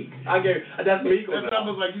 Messenger, 8. That's Miko. That's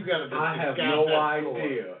almost like you got to I have discount no that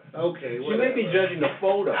idea. score. Okay, She may be judging the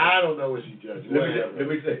photo. I don't know what she's judging. Let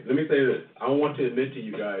me say this. I want to admit to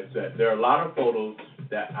you guys that there are a lot of photos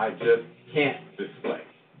that I just can't display,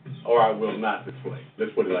 or I will not display.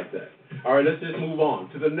 Let's put it like that. All right, let's just move on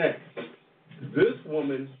to the next. This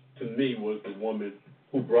woman, to me, was the woman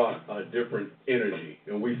who brought a different energy,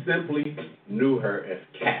 and we simply knew her as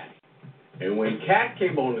Kat. And when Kat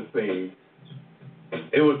came on the scene,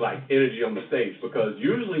 it was like energy on the stage, because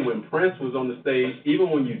usually when Prince was on the stage, even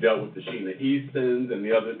when you dealt with the Sheena Eastons and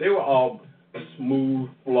the others, they were all smooth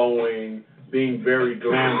flowing, being very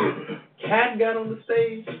glamorous. Kat got on the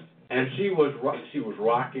stage, and she was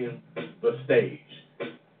rocking the stage.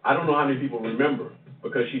 I don't know how many people remember,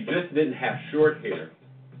 because she just didn't have short hair.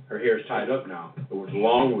 Her hair is tied up now. It was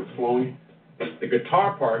long, it was flowing. The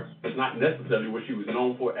guitar part is not necessarily what she was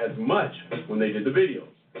known for as much when they did the videos.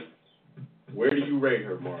 Where do you rate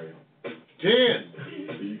her, Mario? 10.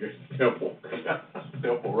 You get simple.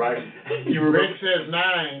 Simple, right? Rick says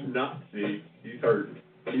 9. No, see, he's hurting.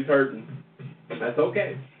 He's hurting. That's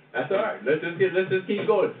okay. That's all right. Let's just keep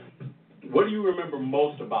going. What do you remember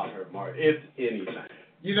most about her, Mario, if anything?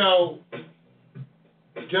 You know,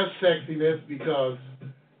 just sexiness, because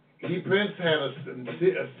Prince had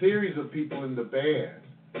a series of people in the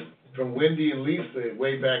band, from Wendy and Lisa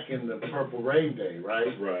way back in the Purple Rain day, right?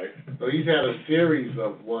 Right. So he's had a series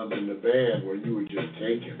of ones in the band where you were just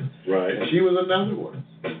taken. Right. And she was another one.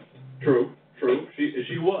 True.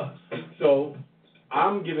 She was. So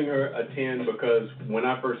I'm giving her a 10 because when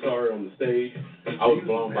I first saw her on the stage, I was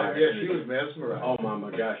blown by her. Yeah, she was mesmerized. Oh my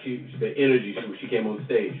gosh, the energy she came on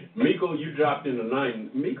stage. Miko, you dropped in a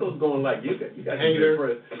 9. Miko's going like, you got to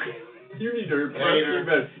impress. You need to impress her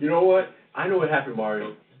better. You know what? I know what happened,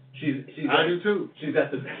 Mario. I do too. She's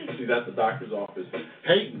at the doctor's office.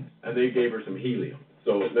 Hating. And they gave her some helium.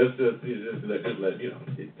 So let's just let you know.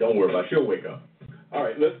 Don't worry about it. She'll wake up. All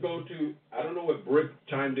right, let's go to, I don't know what Brick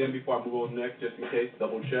chimed in before I move on next, just in case,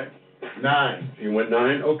 double check. 9. You went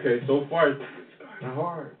 9? Okay, so far it's kind of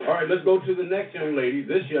hard. All right, let's go to the next young lady.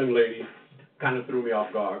 This young lady kind of threw me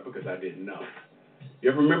off guard because I didn't know.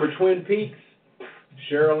 You ever remember Twin Peaks?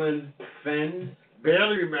 Sherilyn Fenn?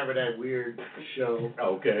 Barely remember that weird show.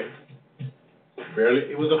 Okay.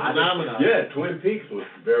 Barely. It was a phenomenon. Yeah, Twin Peaks was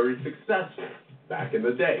very successful back in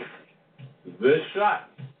the day. This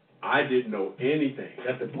shot, I didn't know anything.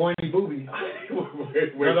 That's the pointy boobies.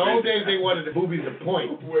 wait, in the old days, they wanted the boobies to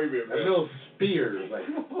point. Wait a minute. That little spears, like,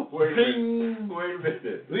 wait a ping. Wait a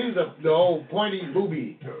minute. These are the old pointy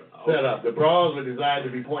booby setup. The bras were designed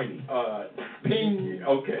to be pointy. Ping.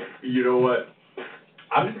 Okay. You know what?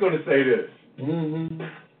 I'm just going to say this. Mm-hmm.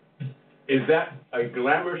 Is that a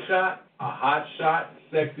glamour shot, a hot shot,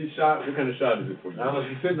 sexy shot? What kind of shot is it for you? I don't know,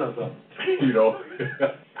 she's sitting on something. You know,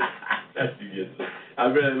 that's you get.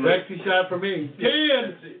 Sexy shot for me.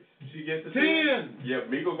 10. She gets a 10. Yeah,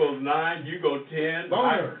 Miko goes 9. You go 10.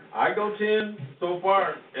 Boner. I go 10 so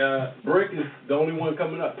far. Brick is the only one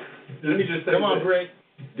coming up. Let me just say Come on, this. Brick.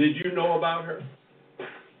 Did you know about her?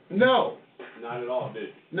 No. Not at all, did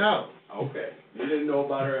you? No. Okay. You didn't know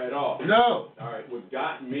about her at all? No. All right. What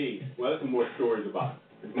got me, well, there's some more stories about it.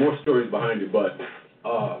 There's more stories behind it, but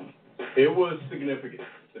it was significant.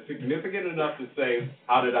 Significant enough to say,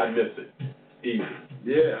 how did I miss it? Easy.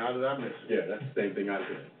 Yeah, how did I miss it? Yeah, that's the same thing I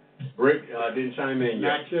said. Brick didn't chime in yet.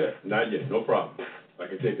 Not yet. Not yet. No problem. Like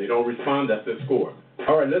I said, they don't respond, that's their score.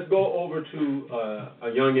 All right, let's go over to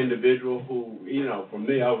a young individual who, you know, for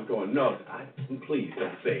me, I was going, no, please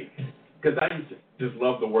don't say. Because I used to just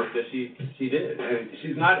love the work that she did. And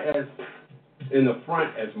she's not as in the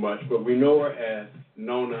front as much, but we know her as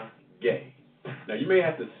Nona Gay. Now, you may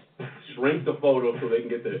have to shrink the photo so they can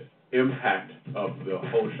get the impact of the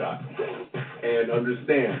whole shot. And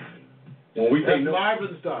understand, when we say That's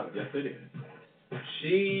Marvin started. yes, it is.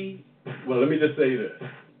 Well, let me just say this.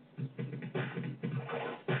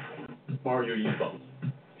 Mario, you vote.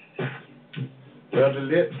 Rub the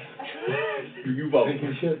lips. You vote.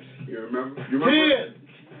 Taking chips. You remember? 10.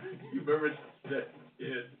 You remember that?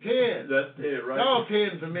 Yeah. 10. That's 10, right? No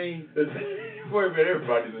 10 for me. Wait a minute,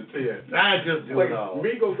 everybody's a 10. I just do it all.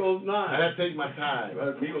 Miko goes 9. I have to take my time.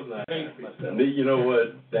 Miko's 9. Thanks myself. You know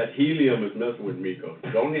what? That helium is messing with Miko.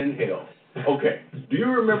 Don't inhale. Okay. Do you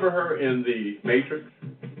remember her in The Matrix?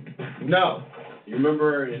 No. You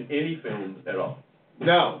remember her in any films at all?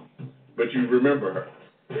 No. But you remember her?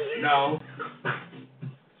 No.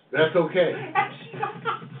 That's okay.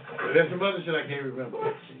 There's some other shit I can't remember.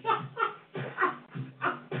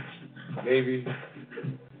 Maybe.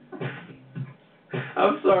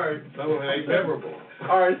 I'm sorry. Some of it ain't memorable.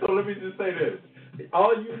 All right, so let me just say this.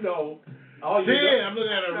 All you know Oh, See, I'm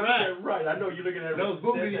looking at it right. Right, I know you're looking at it. Those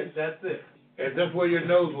boobies. That's it. And that's where your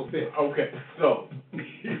nose will fit. Okay, so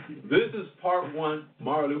this is part one.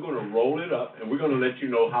 Mario, we're going to roll it up, and we're going to let you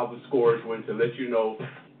know how the scores went, to let you know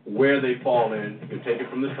where they fall in. You can take it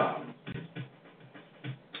from the top.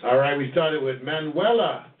 All right, we started with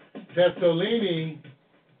Manuela Testolini,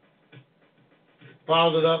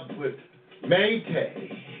 followed it up with Mayte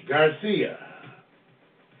Garcia,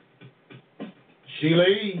 Sheila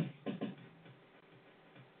E.,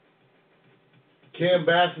 Kim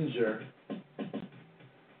Bassinger,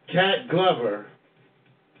 Kat Glover,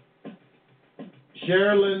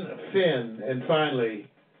 Sherilyn Finn, and finally,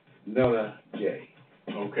 Nona Gay.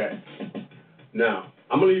 Okay. Now,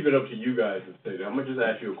 I'm going to leave it up to you guys to say that. I'm going to just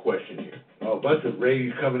ask you a question here. Oh, a bunch of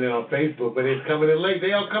ladies coming in on Facebook, but it's coming in late.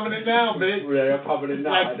 They all coming in now, bitch. They're coming in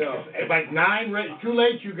now, I know. Like 9, too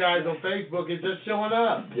late, you guys on Facebook. It's just showing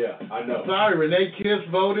up. Yeah, I know. Sorry, Renee Kiss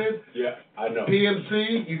voted. Yeah, I know.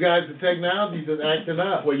 PMC, you guys, the technology just acting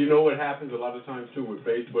up. Well, you know what happens a lot of times, too, with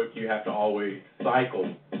Facebook? You have to always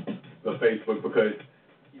cycle the Facebook because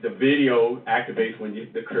the video activates when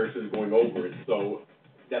the cursor is going over it. So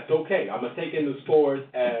that's okay. I'm going to take in the scores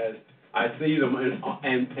as I see them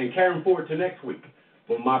and carry them forward to next week.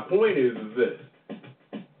 But my point is this.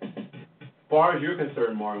 As far as you're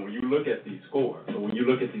concerned, Martin, when you look at these scores, or when you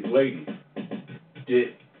look at these ladies,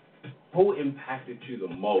 who impacted you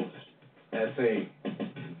the most as saying,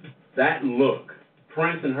 that look,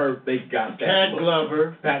 Prince and her, they got that Kat look.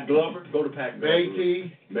 Glover. Pat Glover? Go to Pat Glover.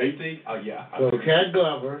 Mayte. Mayte? Oh, yeah. So Kat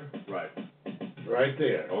Glover. Right. Right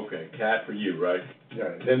there. Okay, Kat for you, right?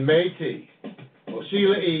 Right. Then Mayte. Well,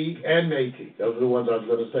 Sheila E. and Mayte. Those are the ones I was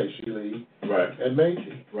going to say, Sheila E. Right. And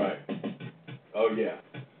Mayte. Right. Oh, yeah.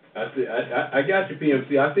 I see. I got you,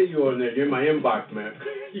 PMC. I see you on there. You're in my inbox, man.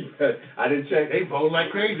 I didn't check. They vote like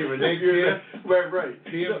crazy, Renee Kiss. Right.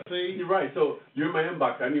 PMC. You're right. So you're in my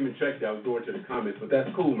inbox. I didn't even check that. I was going to the comments, but that's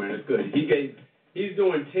cool, man. It's good. He's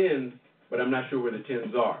doing 10s, but I'm not sure where the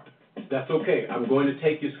 10s are. That's okay. I'm going to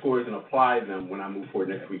take your scores and apply them when I move forward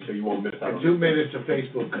next week, so you won't miss out. And 2 minutes of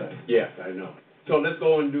Facebook cut. Yes, I know. So let's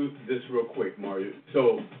go and do this real quick, Mario.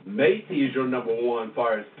 So Mayte is your number one as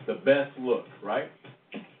far as the best look, right?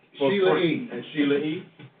 Sheila E. And Sheila E.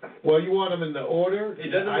 Well, you want them in the order? It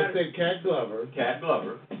doesn't matter. I said Kat Glover. Kat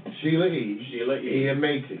Glover. Sheila E. Sheila E. And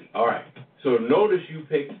Mayte. All right. So notice you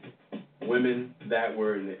picked women that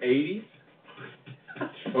were in the 80s.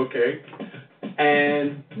 Okay.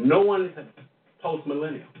 And no one is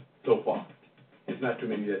post-millennial so far. There's not too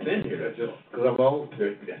many that's in here. That's just because I'm old.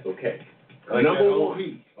 That's okay. Like number OP.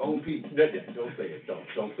 one. OP. Don't say it.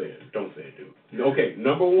 Don't say it. Don't say it, dude. Okay,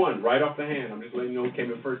 number one, right off the hand. I'm just letting you know who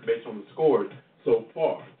came in first based on the scores so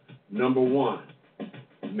far. Number one,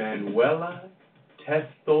 Manuela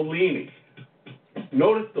Testolini.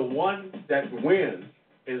 Notice the one that wins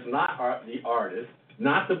is not the artist,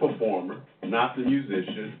 not the performer, not the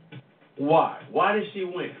musician. Why? Why did she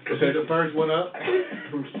win? Because she's the first one up?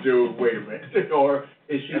 Dude, wait a minute. Or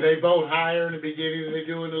is she? Do they vote higher in the beginning than they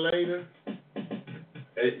do in the later?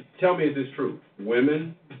 Tell me, is this true?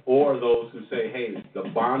 Women or those who say, hey, the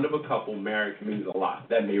bond of a couple, marriage means a lot.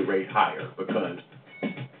 That may rate higher because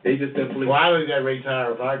they just simply... Well, I think that rates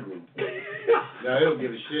higher if I grew. No, they don't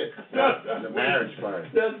give a shit about the marriage part.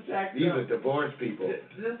 These are divorced people.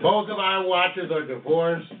 Most of our watchers are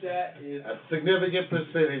divorced. That is... A significant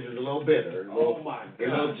percentage is a little bitter. Oh, my God.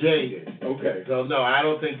 A little jaded. Okay. So, no, I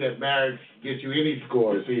don't think that marriage gets you any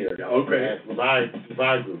scores here. Okay. With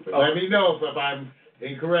my group. But let me know if I'm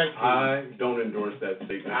incorrect. I don't endorse that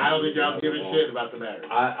statement. I don't think y'all give a shit about the marriage.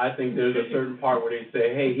 I think there's a certain part where they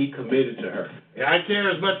say, hey, he committed to her. Yeah, I care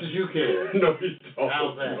as much as you care. No, you don't.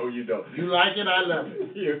 How's that? No, you don't. You like it, I love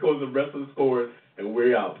it. Here goes the rest of the scores, and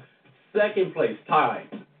we're out. Second place, tied,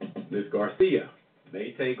 Ms. Garcia,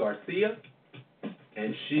 Mayte Garcia,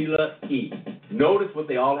 and Sheila E. Notice what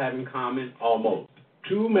they all have in common, almost.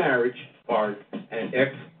 2 marriage parts and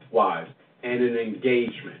ex-wives, and an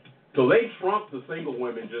engagement. So they trump the single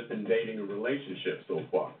women just in dating a relationship so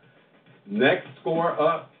far. Next score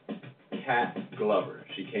up, Kat Glover.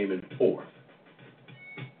 She came in 4th.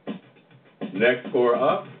 Next score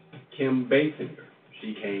up, Kim Basinger.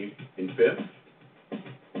 She came in 5th.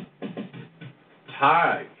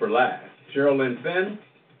 Tied for last, Sherilyn Finn,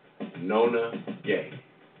 Nona Gay.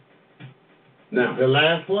 Now, the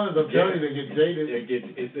last one, I'm telling you, they get jaded.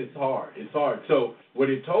 It's hard. It's hard. So what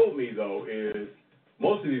it told me, though, is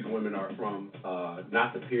most of these women are from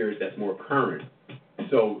not the period that's more current.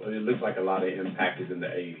 So it looks like a lot of impact is in the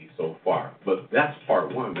 80s so far. But that's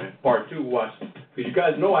part one, man. Part two, watch. Because you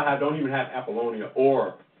guys know I don't even have Apollonia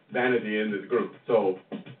or Vanity in this group. So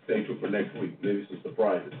stay tuned for next week. Maybe some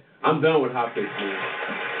surprises. I'm done with hot takes, man.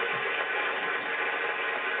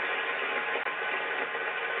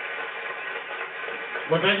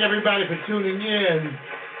 Well, thank everybody for tuning in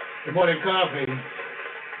to Morning Coffee.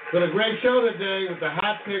 Got a great show today with the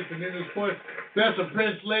hot picks and then the sports. Best of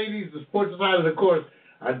Prince ladies, the sports side, and of course,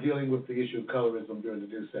 I'm dealing with the issue of colorism during the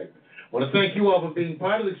news segment. I want to thank you all for being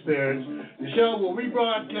part of the experience. The show will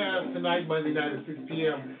rebroadcast tonight, Monday night at 6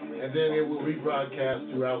 p.m., and then it will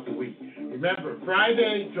rebroadcast throughout the week. Remember,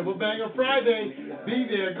 Friday, Triple Banger Friday, be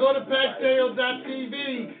there. Go to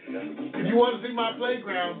paxdale.tv. If you want to see my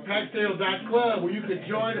playground, paxdale.club, where you can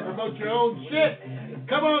join and promote your own shit.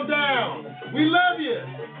 Come on down. We love you.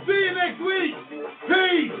 See you next week.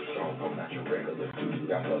 Peace.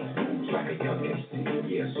 Like a young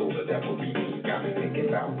MC, years older, that will be me. Got me thinking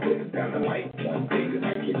about putting down the mic one day. And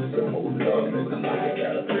I get some more love and some more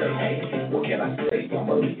gotta play. Hey, what can I say? I'm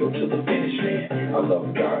a Leo to the finish, man. I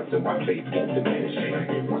love God, so my faith won't diminish,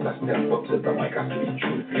 man. Once I step up to the mic, I speak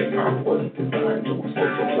truth. Hip hop wasn't designed to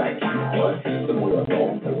expose a black youth, but somewhere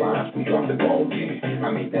along the lines, we dropped the ball again.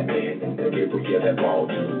 I mean, that man in the river, yeah, that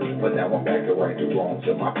ball too. But now I'm back to right the wrong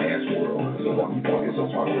to my past world. So I'm focused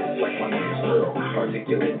on my roots like my name's Earl.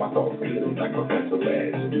 Articulate my thoughts clearly like Professor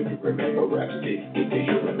Lads. Do you remember rap stick with the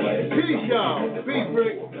human last? Peace, y'all. Peace,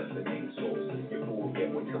 Rick.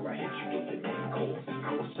 Until I hit you with the main course.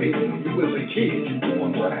 I was spitting when you was a kid. You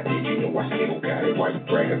doing what I did. You know I still got it. Why you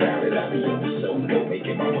brag about it? I be on the solo,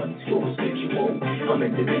 making my money grow residual. I'm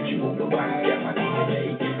individual. Nobody's got my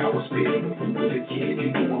DNA. I was spitting when you was a kid. You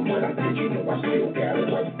doing what I did. You know I still got it.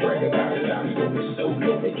 Why you brag about it? I be on the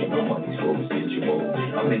solo, making my money grow residual.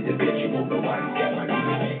 I'm individual. Nobody's got my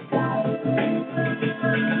DNA.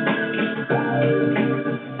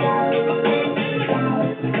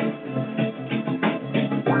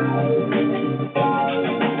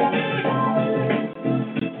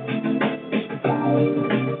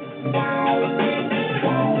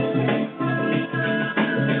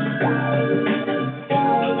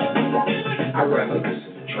 I'd rather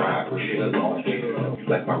listen to Tribe or shit alone. You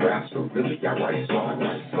like my raps, but really I write songs.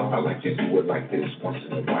 I like to do it like this once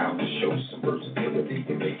in a while to show some versatility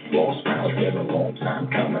and make you all smile. It's been a long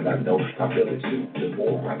time coming, I know I feel it too. The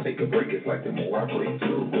more I take a break, it's like the more I break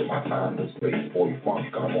through. With my time and space, boy,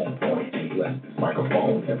 funk, I'm on point. Bless this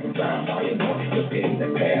microphone every time I anoint the pen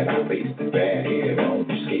and pad. I face the bad head on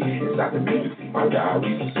the skate. Inside the music, my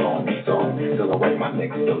diary's a song. Till I write my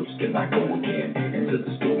next verse, then I go again. Into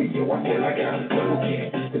the studio, I feel like I gotta go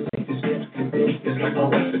again. This ain't just music to me, it's like my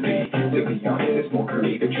recipe. To be honest, it's more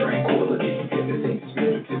creative tranquility. This ain't just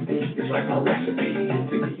music to me, it's like my recipe.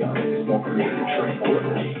 To be honest, it's more creative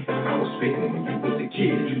tranquility. I was spitting when you was a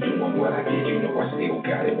kid. You doing what I did, you know I still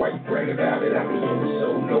got it. Why you brag about it? I be on the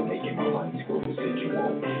solo, making my money grow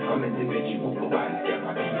residual. I'm individual, nobody's got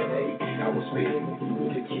my DNA. I was spitting when you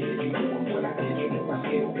was a kid. You doing what I did, you know I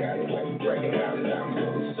still got it. Why you brag about it? I be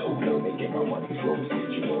on the solo, making my money grow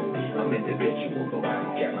residual. I'm individual,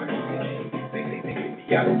 nobody's got my DNA.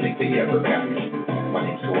 I don't think they ever got me. My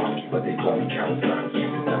name's Kawaki, but they call me Kawasaki.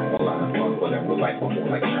 I'm a lot of fun, but I'm like one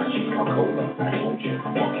more like Chachi. I'm cola, I told you,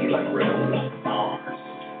 I'm funky like Red Mars.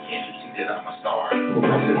 Can't you see that I'm a star? Who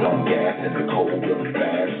rushes on gas in the cold really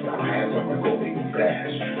fast? I pass on the golden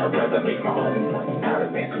dash. I'd rather make my own money, not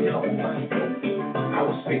advance my own money. I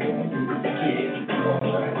was speaking when you was a kid. You know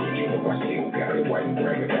what I did, you know I still got it. Why you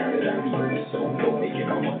brag about it? I be on the solo, making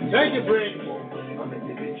my money. Thank you, Brick. I'm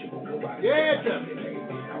individual, nobody. Yeah, Justin.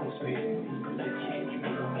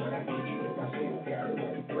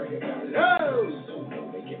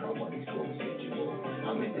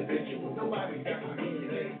 I'm individual, nobody got my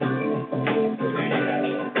DNA.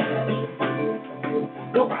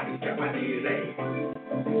 Nobody's got my DNA.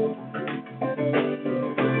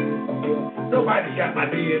 Nobody's got my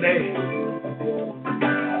DNA.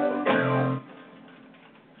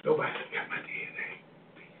 Nobody's got my DNA.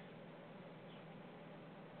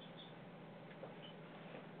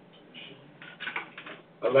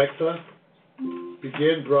 Alexa,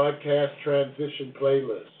 begin broadcast transition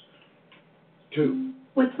playlist. 2.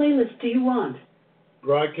 What playlist do you want?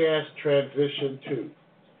 Broadcast transition 2.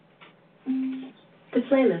 The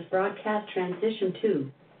playlist broadcast transition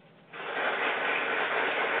 2.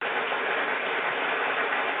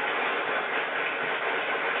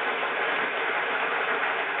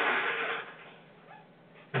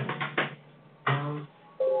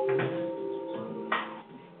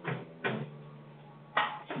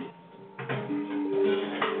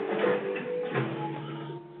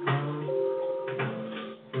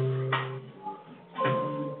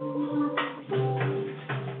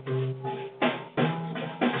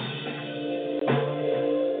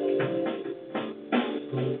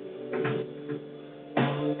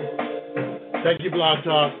 Thank you, Blog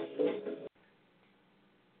Talk.